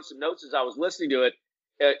wrote down some notes as I was listening to it,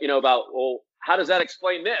 about, well, how does that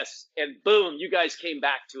explain this? And boom, you guys came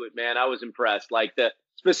back to it, man. I was impressed. Like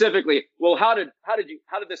specifically, well, how did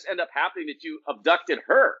this end up happening that you abducted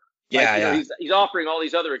her? He's offering all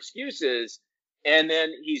these other excuses, and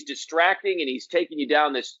then he's distracting and he's taking you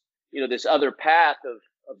down this, this other path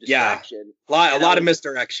of distraction. Yeah. A lot of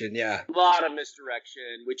misdirection. Yeah. A lot of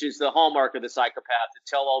misdirection, which is the hallmark of the psychopath, to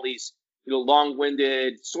tell all these,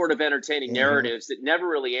 long-winded, sort of entertaining narratives that never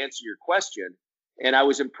really answer your question. And I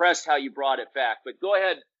was impressed how you brought it back. But go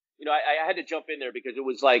ahead. I had to jump in there because it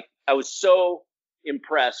was like I was so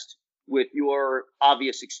impressed with your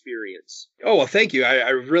obvious experience. Oh, well, thank you. I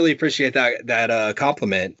really appreciate that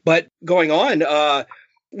compliment. But going on,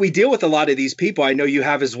 we deal with a lot of these people. I know you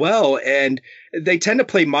have as well. And they tend to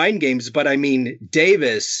play mind games. But I mean,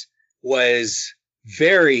 Davis was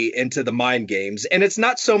very into the mind games. And it's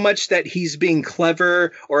not so much that he's being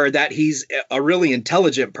clever or that he's a really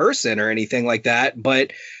intelligent person or anything like that.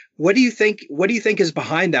 But What do you think? What do you think is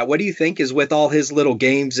behind that? What do you think is with all his little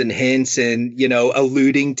games and hints and, you know,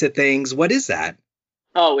 alluding to things? What is that?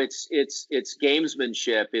 Oh, it's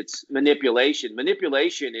gamesmanship. It's manipulation.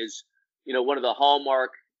 Manipulation is, you know, one of the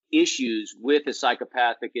hallmark issues with a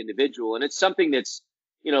psychopathic individual, and it's something that's,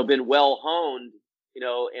 you know, been well honed, you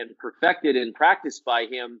know, and perfected and practiced by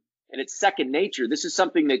him, and it's second nature. This is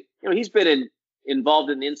something that, you know, he's been involved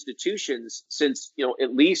in institutions since, you know,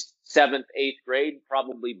 at least 7th, 8th grade,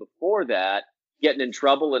 probably before that, getting in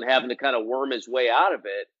trouble and having to kind of worm his way out of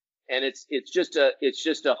it. And it's just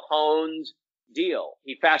a honed deal.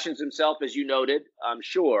 He fashions himself, as you noted, I'm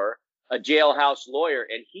sure, a jailhouse lawyer,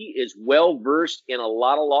 and he is well versed in a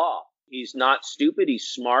lot of law. He's not stupid. He's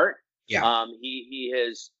smart. Yeah. He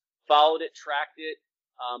has followed it, tracked it,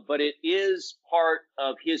 but it is part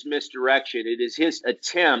of his misdirection. It is his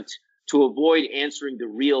attempt to avoid answering the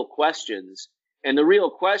real questions. And the real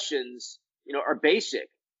questions, you know, are basic.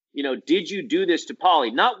 You know, did you do this to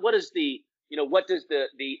Polly? Not what is the, you know, what does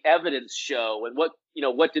the evidence show, and what, you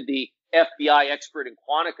know, what did the FBI expert in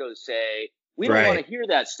Quantico say? We don't want to hear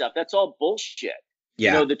that stuff. That's all bullshit.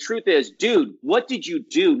 Yeah. You know, the truth is, dude, what did you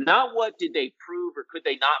do? Not what did they prove or could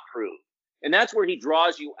they not prove? And that's where he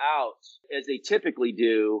draws you out, as they typically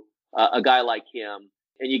do, a guy like him.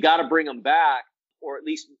 And you got to bring him back, or at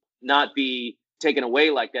least not be taken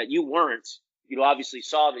away like that. You weren't. You obviously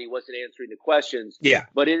saw that he wasn't answering the questions. Yeah.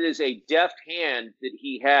 But it is a deft hand that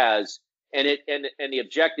he has, and the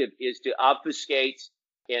objective is to obfuscate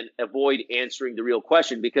and avoid answering the real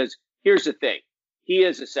question. Because here's the thing. He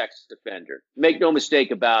is a sex offender. Make no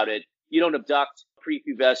mistake about it. You don't abduct a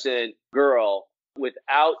prepubescent girl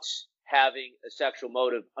without having a sexual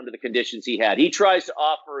motive under the conditions he had. He tries to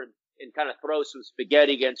offer and kind of throw some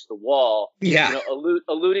spaghetti against the wall, Yeah. you know,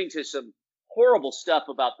 alluding to some horrible stuff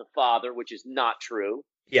about the father, which is not true.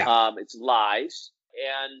 Yeah. It's lies.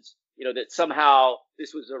 And, you know, that somehow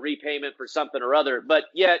this was a repayment for something or other. But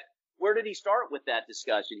yet, where did he start with that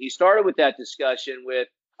discussion? He started with that discussion with,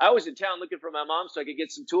 I was in town looking for my mom so I could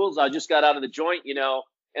get some tools. I just got out of the joint, you know,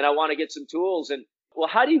 and I want to get some tools. And, well,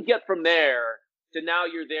 how do you get from there to now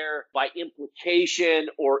you're there by implication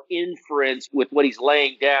or inference with what he's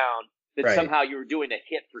laying down that somehow you were doing a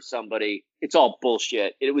hit for somebody? It's all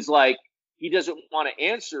bullshit. It was like, he doesn't want to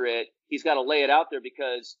answer it. He's got to lay it out there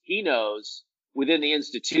because he knows within the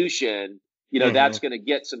institution, you know, that's going to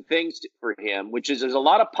get some things for him, which is there's a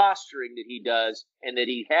lot of posturing that he does and that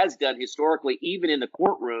he has done historically, even in the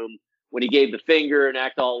courtroom when he gave the finger and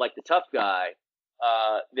act all like the tough guy,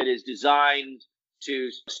 that is designed to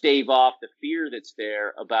stave off the fear that's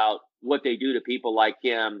there about what they do to people like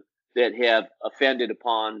him that have offended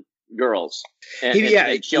upon girls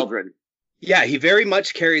and children. He very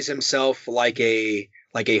much carries himself like a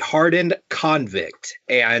hardened convict,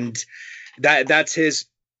 and that's his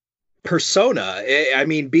persona. I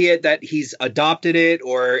mean, be it that he's adopted it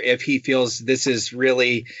or if he feels this is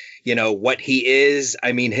really, you know, what he is.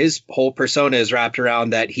 I mean, his whole persona is wrapped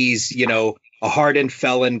around that he's, you know, a hardened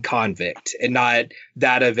felon convict and not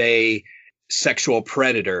that of a sexual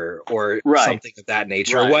predator or something of that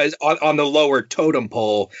nature. Was on the lower totem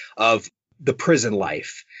pole of the prison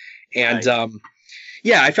life. And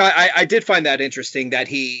I did find that interesting that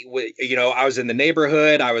he, you know, I was in the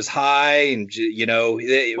neighborhood, I was high, and, you know.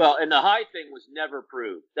 Well, and the high thing was never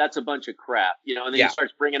proved. That's a bunch of crap, you know. And then he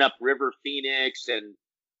starts bringing up River Phoenix and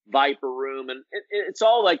Viper Room, and it's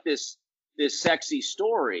all like this sexy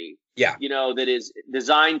story, you know, that is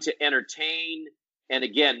designed to entertain and,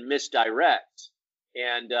 again, misdirect.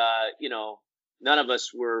 And, you know, none of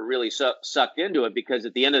us were really sucked into it because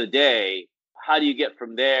at the end of the day, how do you get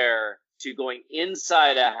from there to going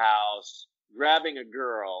inside a house, grabbing a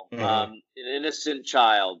girl, an innocent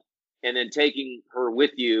child, and then taking her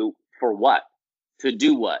with you for what? To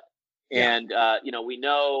do what? And, you know, we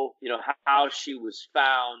know, you know, how she was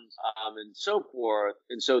found and so forth.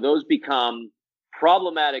 And so those become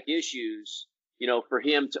problematic issues, you know, for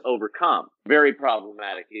him to overcome. Very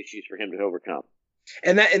problematic issues for him to overcome.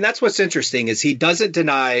 And that's what's interesting is he doesn't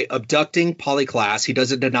deny abducting Polly Klaas. He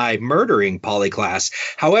doesn't deny murdering Polly Klaas.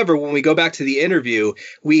 However, when we go back to the interview,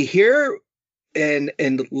 we hear in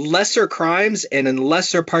lesser crimes and in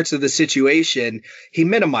lesser parts of the situation, he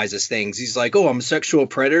minimizes things. He's like, oh, I'm a sexual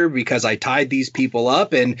predator because I tied these people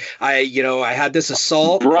up and I had this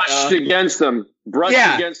assault. Brushed against them,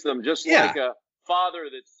 just like a father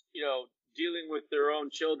that's, you know, dealing with their own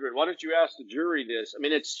children. Why don't you ask the jury this? I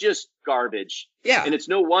mean, it's just garbage. Yeah. And it's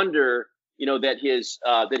no wonder, you know, that his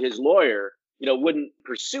lawyer, you know, wouldn't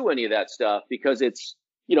pursue any of that stuff because it's,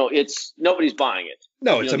 you know, it's nobody's buying it.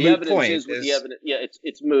 No, it's a moot point. The evidence,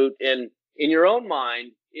 it's moot. And in your own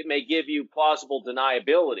mind, it may give you plausible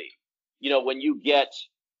deniability. When you get,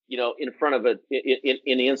 in front of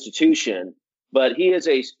in the institution, but he is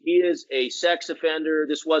a sex offender.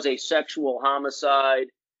 This was a sexual homicide.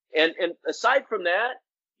 And aside from that,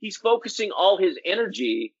 he's focusing all his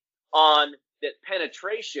energy on that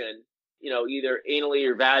penetration, either anally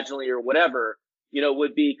or vaginally or whatever,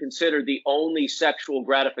 would be considered the only sexual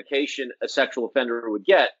gratification a sexual offender would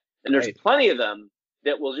get. And there's plenty of them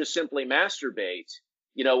that will just simply masturbate,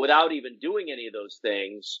 without even doing any of those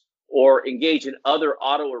things, or engage in other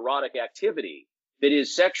autoerotic activity that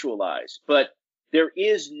is sexualized. But there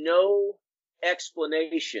is no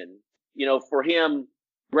explanation, for him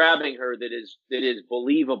grabbing her that is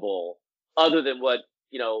believable, other than what,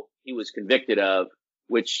 he was convicted of,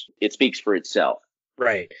 which it speaks for itself.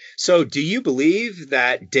 Right. So do you believe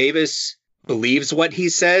that Davis believes what he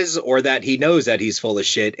says, or that he knows that he's full of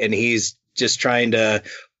shit and he's just trying to,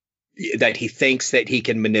 that he thinks that he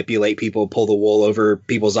can manipulate people, pull the wool over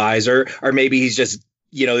people's eyes, or maybe he's just,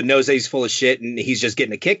 knows that he's full of shit and he's just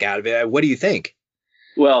getting a kick out of it? What do you think?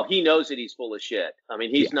 Well, he knows that he's full of shit. I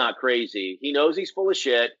mean, he's not crazy. He knows he's full of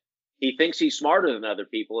shit. He thinks he's smarter than other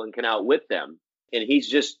people and can outwit them. And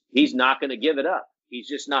he's not going to give it up. He's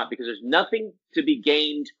just not, because there's nothing to be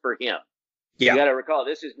gained for him. Yeah. You got to recall,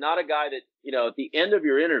 this is not a guy that, at the end of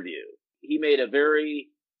your interview, he made a very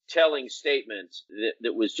telling statement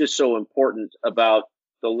that was just so important about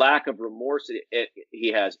the lack of remorse that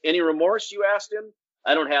he has. Any remorse, you asked him?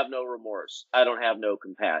 I don't have no remorse. I don't have no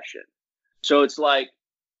compassion. So it's like,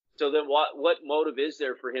 so then what motive is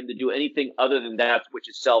there for him to do anything other than that, which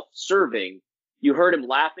is self-serving? You heard him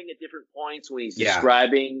laughing at different points when he's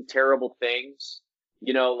describing terrible things,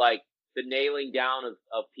 like the nailing down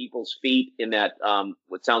of people's feet in that,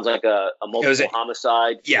 what sounds like a multiple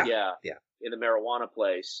homicide. Yeah. In the marijuana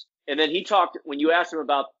place. And then he talked, when you asked him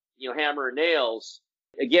about, hammer and nails,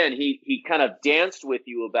 again, he kind of danced with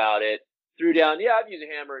you about it, threw down, I've used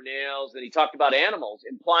a hammer and nails. Then he talked about animals,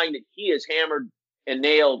 implying that he has hammered and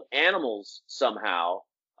nailed animals somehow,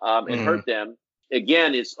 and hurt them.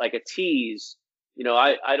 Again, it's like a tease.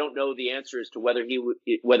 I don't know the answer as to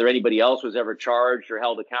whether anybody else was ever charged or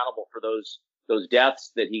held accountable for those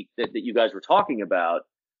deaths that you guys were talking about,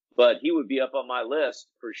 but he would be up on my list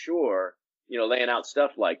for sure, laying out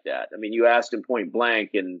stuff like that. I mean, you asked him point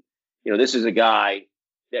blank, and, this is a guy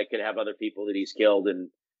that could have other people that he's killed, and,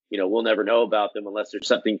 we'll never know about them unless there's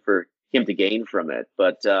something for him to gain from it.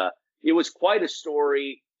 But it was quite a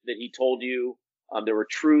story that he told you. There were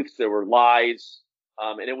truths, there were lies,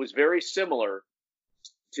 and it was very similar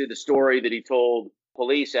to the story that he told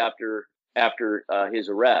police after his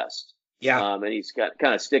arrest. Yeah. And he's got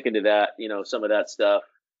kind of sticking to that, some of that stuff,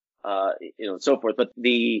 and so forth. But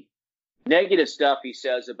the negative stuff he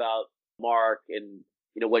says about Mark and,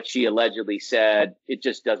 what she allegedly said, it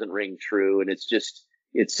just doesn't ring true. And it's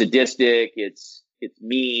sadistic. It's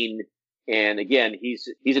mean. And again, he's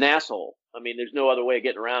an asshole. I mean, there's no other way of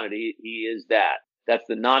getting around it. He is that. That's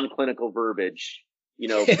the non-clinical verbiage,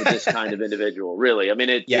 for this kind of individual, really. I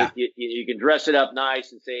mean, you can dress it up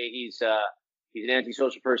nice and say he's an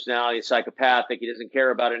antisocial personality, a psychopathic. He doesn't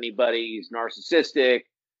care about anybody. He's narcissistic.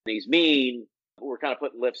 He's mean. We're kind of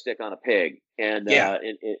putting lipstick on a pig, and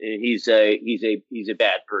he's a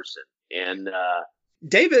bad person. And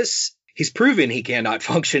Davis, he's proven he cannot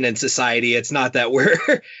function in society. It's not that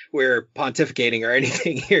we're pontificating or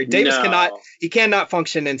anything here. Davis cannot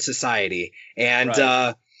function in society.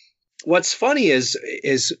 And what's funny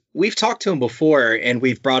is we've talked to him before, and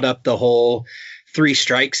we've brought up the whole 3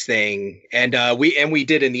 strikes thing, and we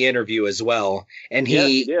did in the interview as well. And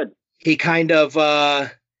he kind of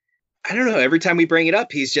I don't know, every time we bring it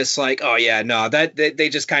up, he's just like, oh yeah, no, that they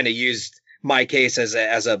just kind of used my case as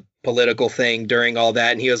a political thing during all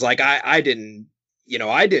that. And he was like, I didn't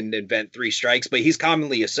invent 3 strikes, but he's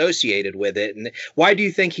commonly associated with it. And why do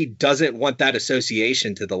you think he doesn't want that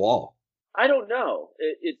association to the law? I don't know.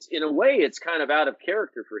 It's in a way, it's kind of out of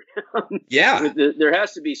character for him. Yeah. There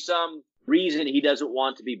has to be some reason he doesn't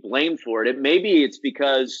want to be blamed for it. Maybe it's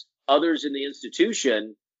because others in the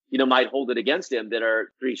institution, might hold it against him that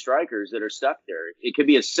are 3 strikers that are stuck there. It could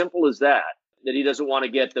be as simple as that he doesn't want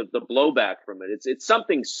to get the blowback from it. It's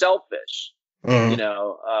something selfish,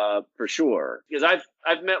 for sure. Because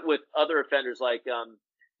I've met with other offenders, like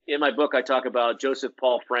in my book, I talk about Joseph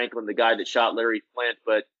Paul Franklin, the guy that shot Larry Flint,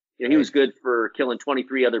 but he was good for killing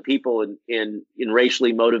 23 other people in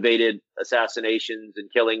racially motivated assassinations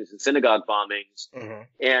and killings and synagogue bombings. Mm-hmm.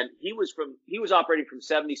 And he was operating from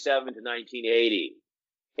 1977 to 1980.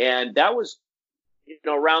 And that was,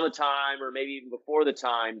 around the time, or maybe even before the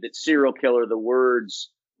time, that serial killer, the words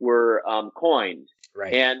were coined.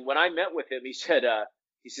 Right. And when I met with him, he said,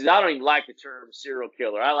 I don't even like the term serial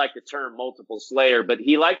killer. I like the term multiple slayer, but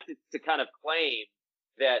he liked to kind of claim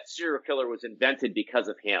that serial killer was invented because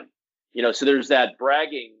of him. So there's that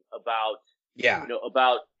bragging about,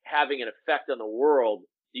 about having an effect on the world.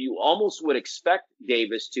 You almost would expect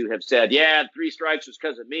Davis to have said, yeah, 3 strikes was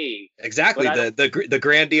because of me. Exactly. The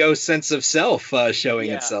grandiose sense of self showing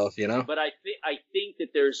itself, But I think that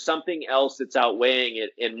there's something else that's outweighing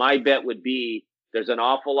it. And my bet would be there's an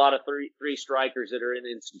awful lot of three strikers that are in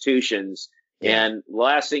institutions. Yeah. And the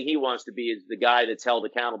last thing he wants to be is the guy that's held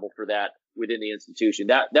accountable for that within the institution.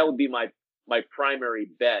 That would be my primary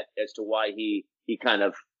bet as to why he kind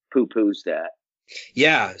of poo-poos that.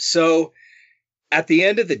 Yeah. So at the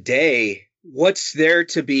end of the day, what's there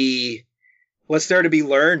to be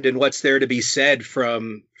learned and what's there to be said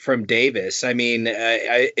from Davis? I mean,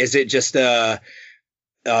 is it just a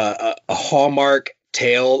hallmark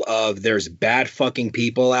tale of there's bad fucking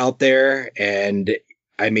people out there, and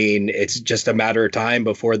I mean, it's just a matter of time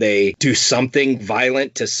before they do something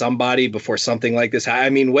violent to somebody before something like this? I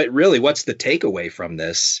mean, what's the takeaway from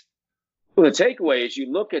this? Well, the takeaway is you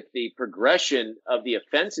look at the progression of the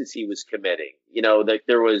offenses he was committing. That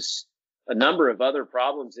there was a number of other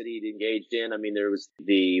problems that he'd engaged in. I mean, there was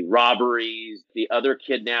the robberies, the other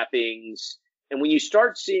kidnappings. And when you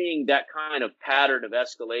start seeing that kind of pattern of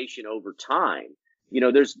escalation over time,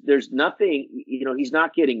 there's nothing, he's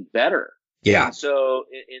not getting better. Yeah. And so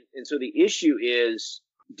the issue is,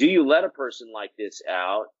 do you let a person like this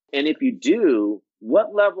out? And if you do,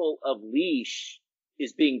 what level of leash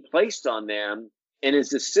is being placed on them? And is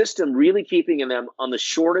the system really keeping them on the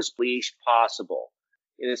shortest leash possible?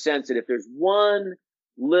 In the sense that if there's one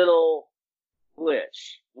little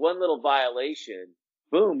glitch, one little violation,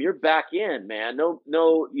 boom, you're back in, man.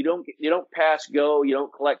 No, you don't pass go. You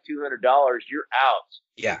don't collect $200. You're out.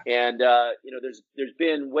 Yeah. And, there's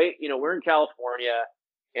been we're in California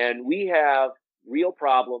and we have real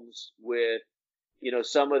problems with,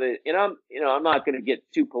 some of the, and I'm not going to get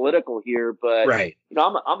too political here, but, right.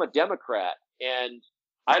 I'm a Democrat and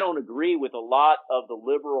I don't agree with a lot of the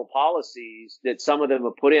liberal policies that some of them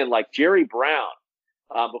have put in, like Jerry Brown.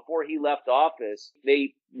 Before he left office,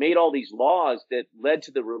 they made all these laws that led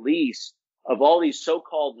to the release of all these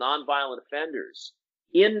so-called nonviolent offenders.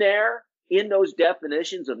 In those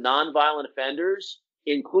definitions of nonviolent offenders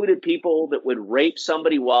included people that would rape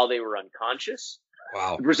somebody while they were unconscious.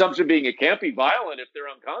 Wow. The presumption being it can't be violent if they're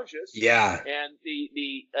unconscious. Yeah. And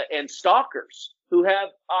and stalkers who have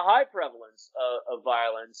a high prevalence of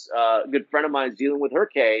violence. A good friend of mine is dealing with her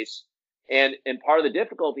case. And part of the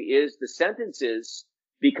difficulty is the sentences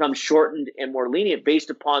become shortened and more lenient based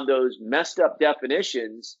upon those messed up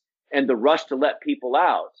definitions and the rush to let people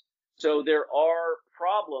out. So there are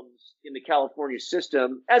problems in the California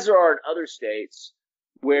system, as there are in other states,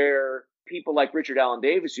 where people like Richard Allen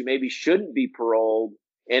Davis, who maybe shouldn't be paroled,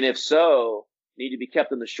 and if so, need to be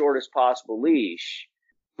kept on the shortest possible leash.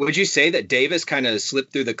 Would you say that Davis kind of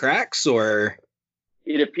slipped through the cracks, or?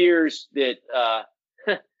 It appears that,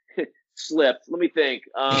 slipped. Let me think.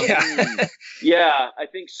 Yeah, I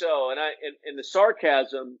think so. And the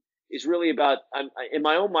sarcasm is really about, in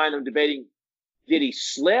my own mind, I'm debating, did he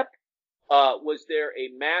slip? Was there a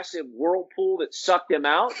massive whirlpool that sucked him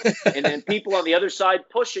out? And then people on the other side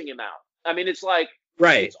pushing him out? I mean, it's like,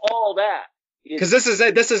 right. It's all that. Because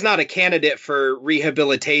this is not a candidate for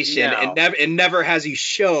rehabilitation, No. and never has he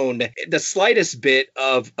shown the slightest bit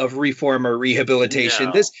of reform or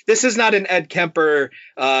rehabilitation. No. This is not an Ed Kemper,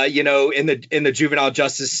 in the juvenile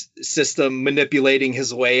justice system manipulating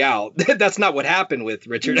his way out. That's not what happened with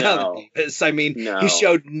Richard Allen Davis. I mean, he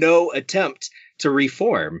showed no attempt to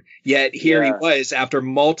reform, yet here he was after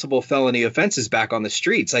multiple felony offenses back on the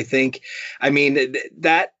streets.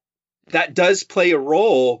 That does play a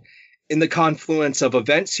role in the confluence of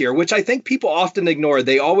events here, which I think people often ignore.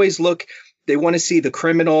 They always they want to see the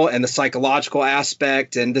criminal and the psychological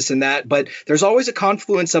aspect and this and that, but there's always a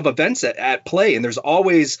confluence of events at play, and there's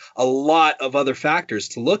always a lot of other factors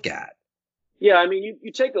to look at. Yeah, I mean,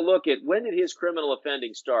 you take a look at, when did his criminal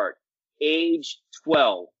offending start? Age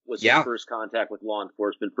 12 was his first contact with law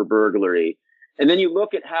enforcement for burglary. And then you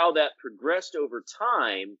look at how that progressed over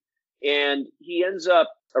time, and he ends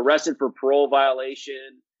up arrested for parole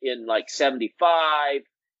violation in like 75,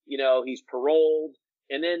 he's paroled.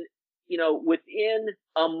 And then, within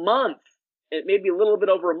a month, maybe a little bit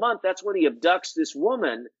over a month, that's when he abducts this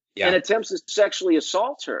woman and attempts to sexually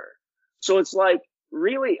assault her. So it's like,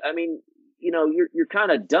 really, I mean, you're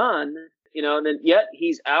kind of done, and then yet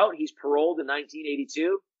he's out. He's paroled in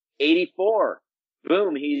 1982, 84.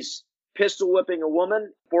 Boom. He's pistol whipping a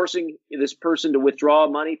woman, forcing this person to withdraw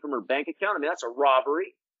money from her bank account. I mean, that's a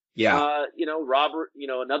robbery. Yeah.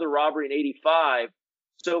 Another robbery in 85.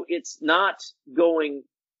 So it's not going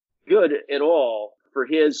good at all for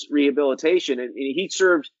his rehabilitation. And he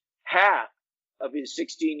served half of his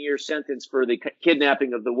 16-year sentence for the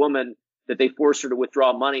kidnapping of the woman that they forced her to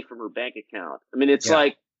withdraw money from her bank account. I mean, it's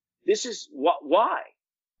like, this is why?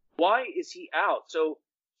 Why is he out? So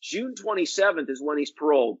June 27th is when he's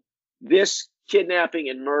paroled. This kidnapping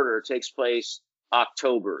and murder takes place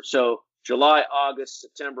October. So July, August,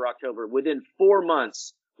 September, October, within 4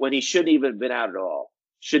 months, when he shouldn't even have been out at all.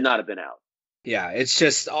 Should not have been out. Yeah, it's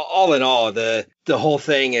just all in all, the whole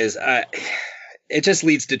thing is, it just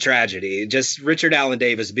leads to tragedy. Just Richard Allen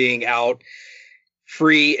Davis being out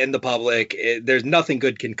free in the public, there's nothing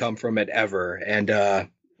good can come from it ever. And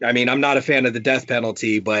I mean, I'm not a fan of the death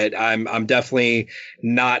penalty, but I'm definitely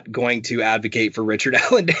not going to advocate for Richard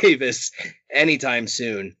Allen Davis anytime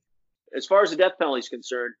soon. As far as the death penalty is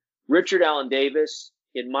concerned, Richard Allen Davis,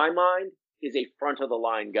 in my mind, is a front of the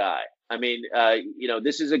line guy. I mean,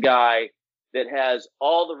 this is a guy that has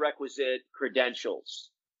all the requisite credentials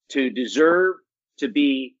to deserve to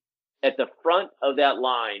be at the front of that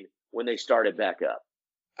line when they started back up.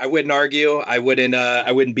 I wouldn't argue. I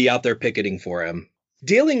wouldn't be out there picketing for him.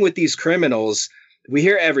 Dealing with these criminals, we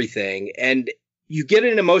hear everything and you get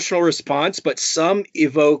an emotional response, but some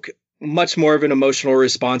evoke much more of an emotional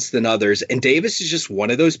response than others. And Davis is just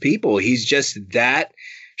one of those people. He's just that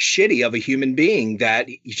shitty of a human being that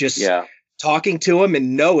you just talking to him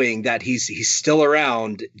and knowing that he's still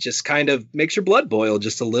around just kind of makes your blood boil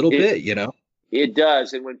just a little bit, you know? It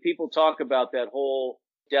does. And when people talk about that whole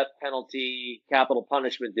death penalty, capital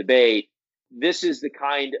punishment debate, this is the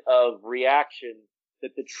kind of reaction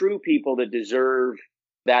that the true people that deserve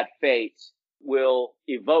that fate will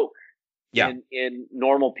evoke in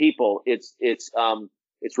normal people. It's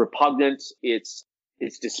repugnant. It's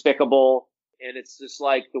despicable. And it's just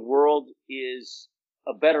like the world is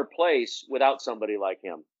a better place without somebody like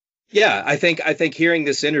him. Yeah, I think hearing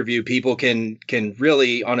this interview, people can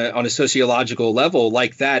really on a sociological level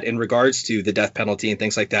like that in regards to the death penalty and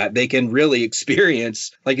things like that, they can really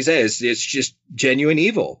experience, like you say, it's just genuine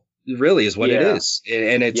evil. It really is what it is.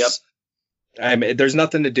 And it's, I mean, there's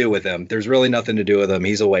nothing to do with him. There's really nothing to do with him.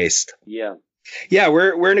 He's a waste. Yeah. Yeah,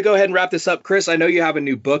 we're going to go ahead and wrap this up. Chris, I know you have a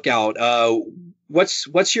new book out.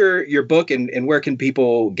 What's your book and where can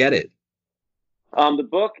people get it? The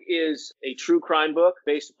book is a true crime book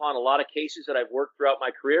based upon a lot of cases that I've worked throughout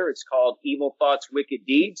my career. It's called Evil Thoughts, Wicked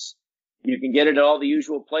Deeds. You can get it at all the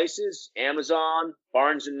usual places, Amazon,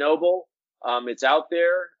 Barnes & Noble. It's out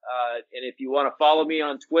there. And if you want to follow me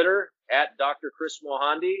on Twitter, at Dr. Chris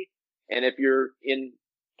Mohandi. And if you're in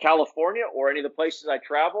California or any of the places I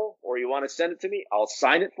travel, or you want to send it to me, I'll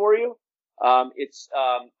sign it for you. I'm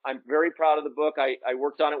very proud of the book. I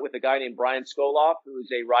worked on it with a guy named Brian Skoloff, who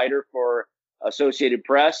is a writer for Associated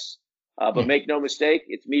Press. But make no mistake,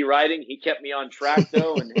 it's me writing. He kept me on track,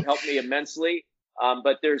 though, and helped me immensely.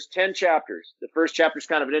 But there's 10 chapters. The first chapter is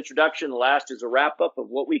kind of an introduction. The last is a wrap-up of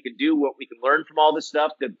what we can do, what we can learn from all this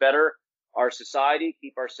stuff to better our society,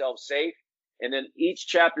 keep ourselves safe. And then each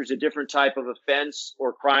chapter is a different type of offense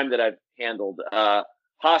or crime that I've handled.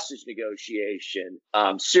 Hostage negotiation,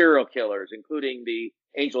 serial killers, including the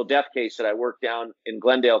Angel Death case that I worked down in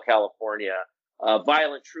Glendale, California.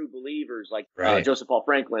 Violent true believers like Joseph Paul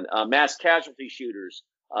Franklin, mass casualty shooters,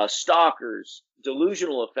 stalkers,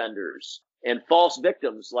 delusional offenders, and false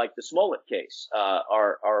victims like the Smollett case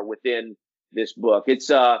are within this book. It's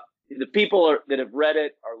the people that have read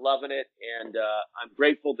it are loving it, and I'm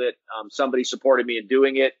grateful that somebody supported me in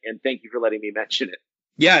doing it, and thank you for letting me mention it.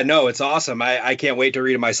 Yeah, no, it's awesome. I can't wait to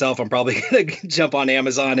read it myself. I'm probably going to jump on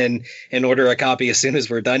Amazon and order a copy as soon as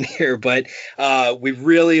we're done here. But we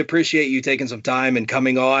really appreciate you taking some time and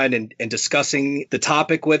coming on and discussing the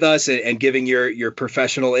topic with us and giving your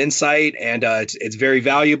professional insight. And it's very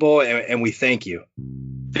valuable, and we thank you.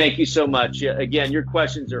 Thank you so much. Again, your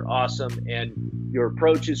questions are awesome, and your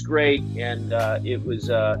approach is great. And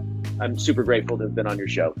I'm super grateful to have been on your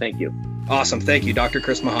show. Thank you. Awesome. Thank you, Dr.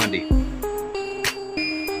 Chris Mohandi.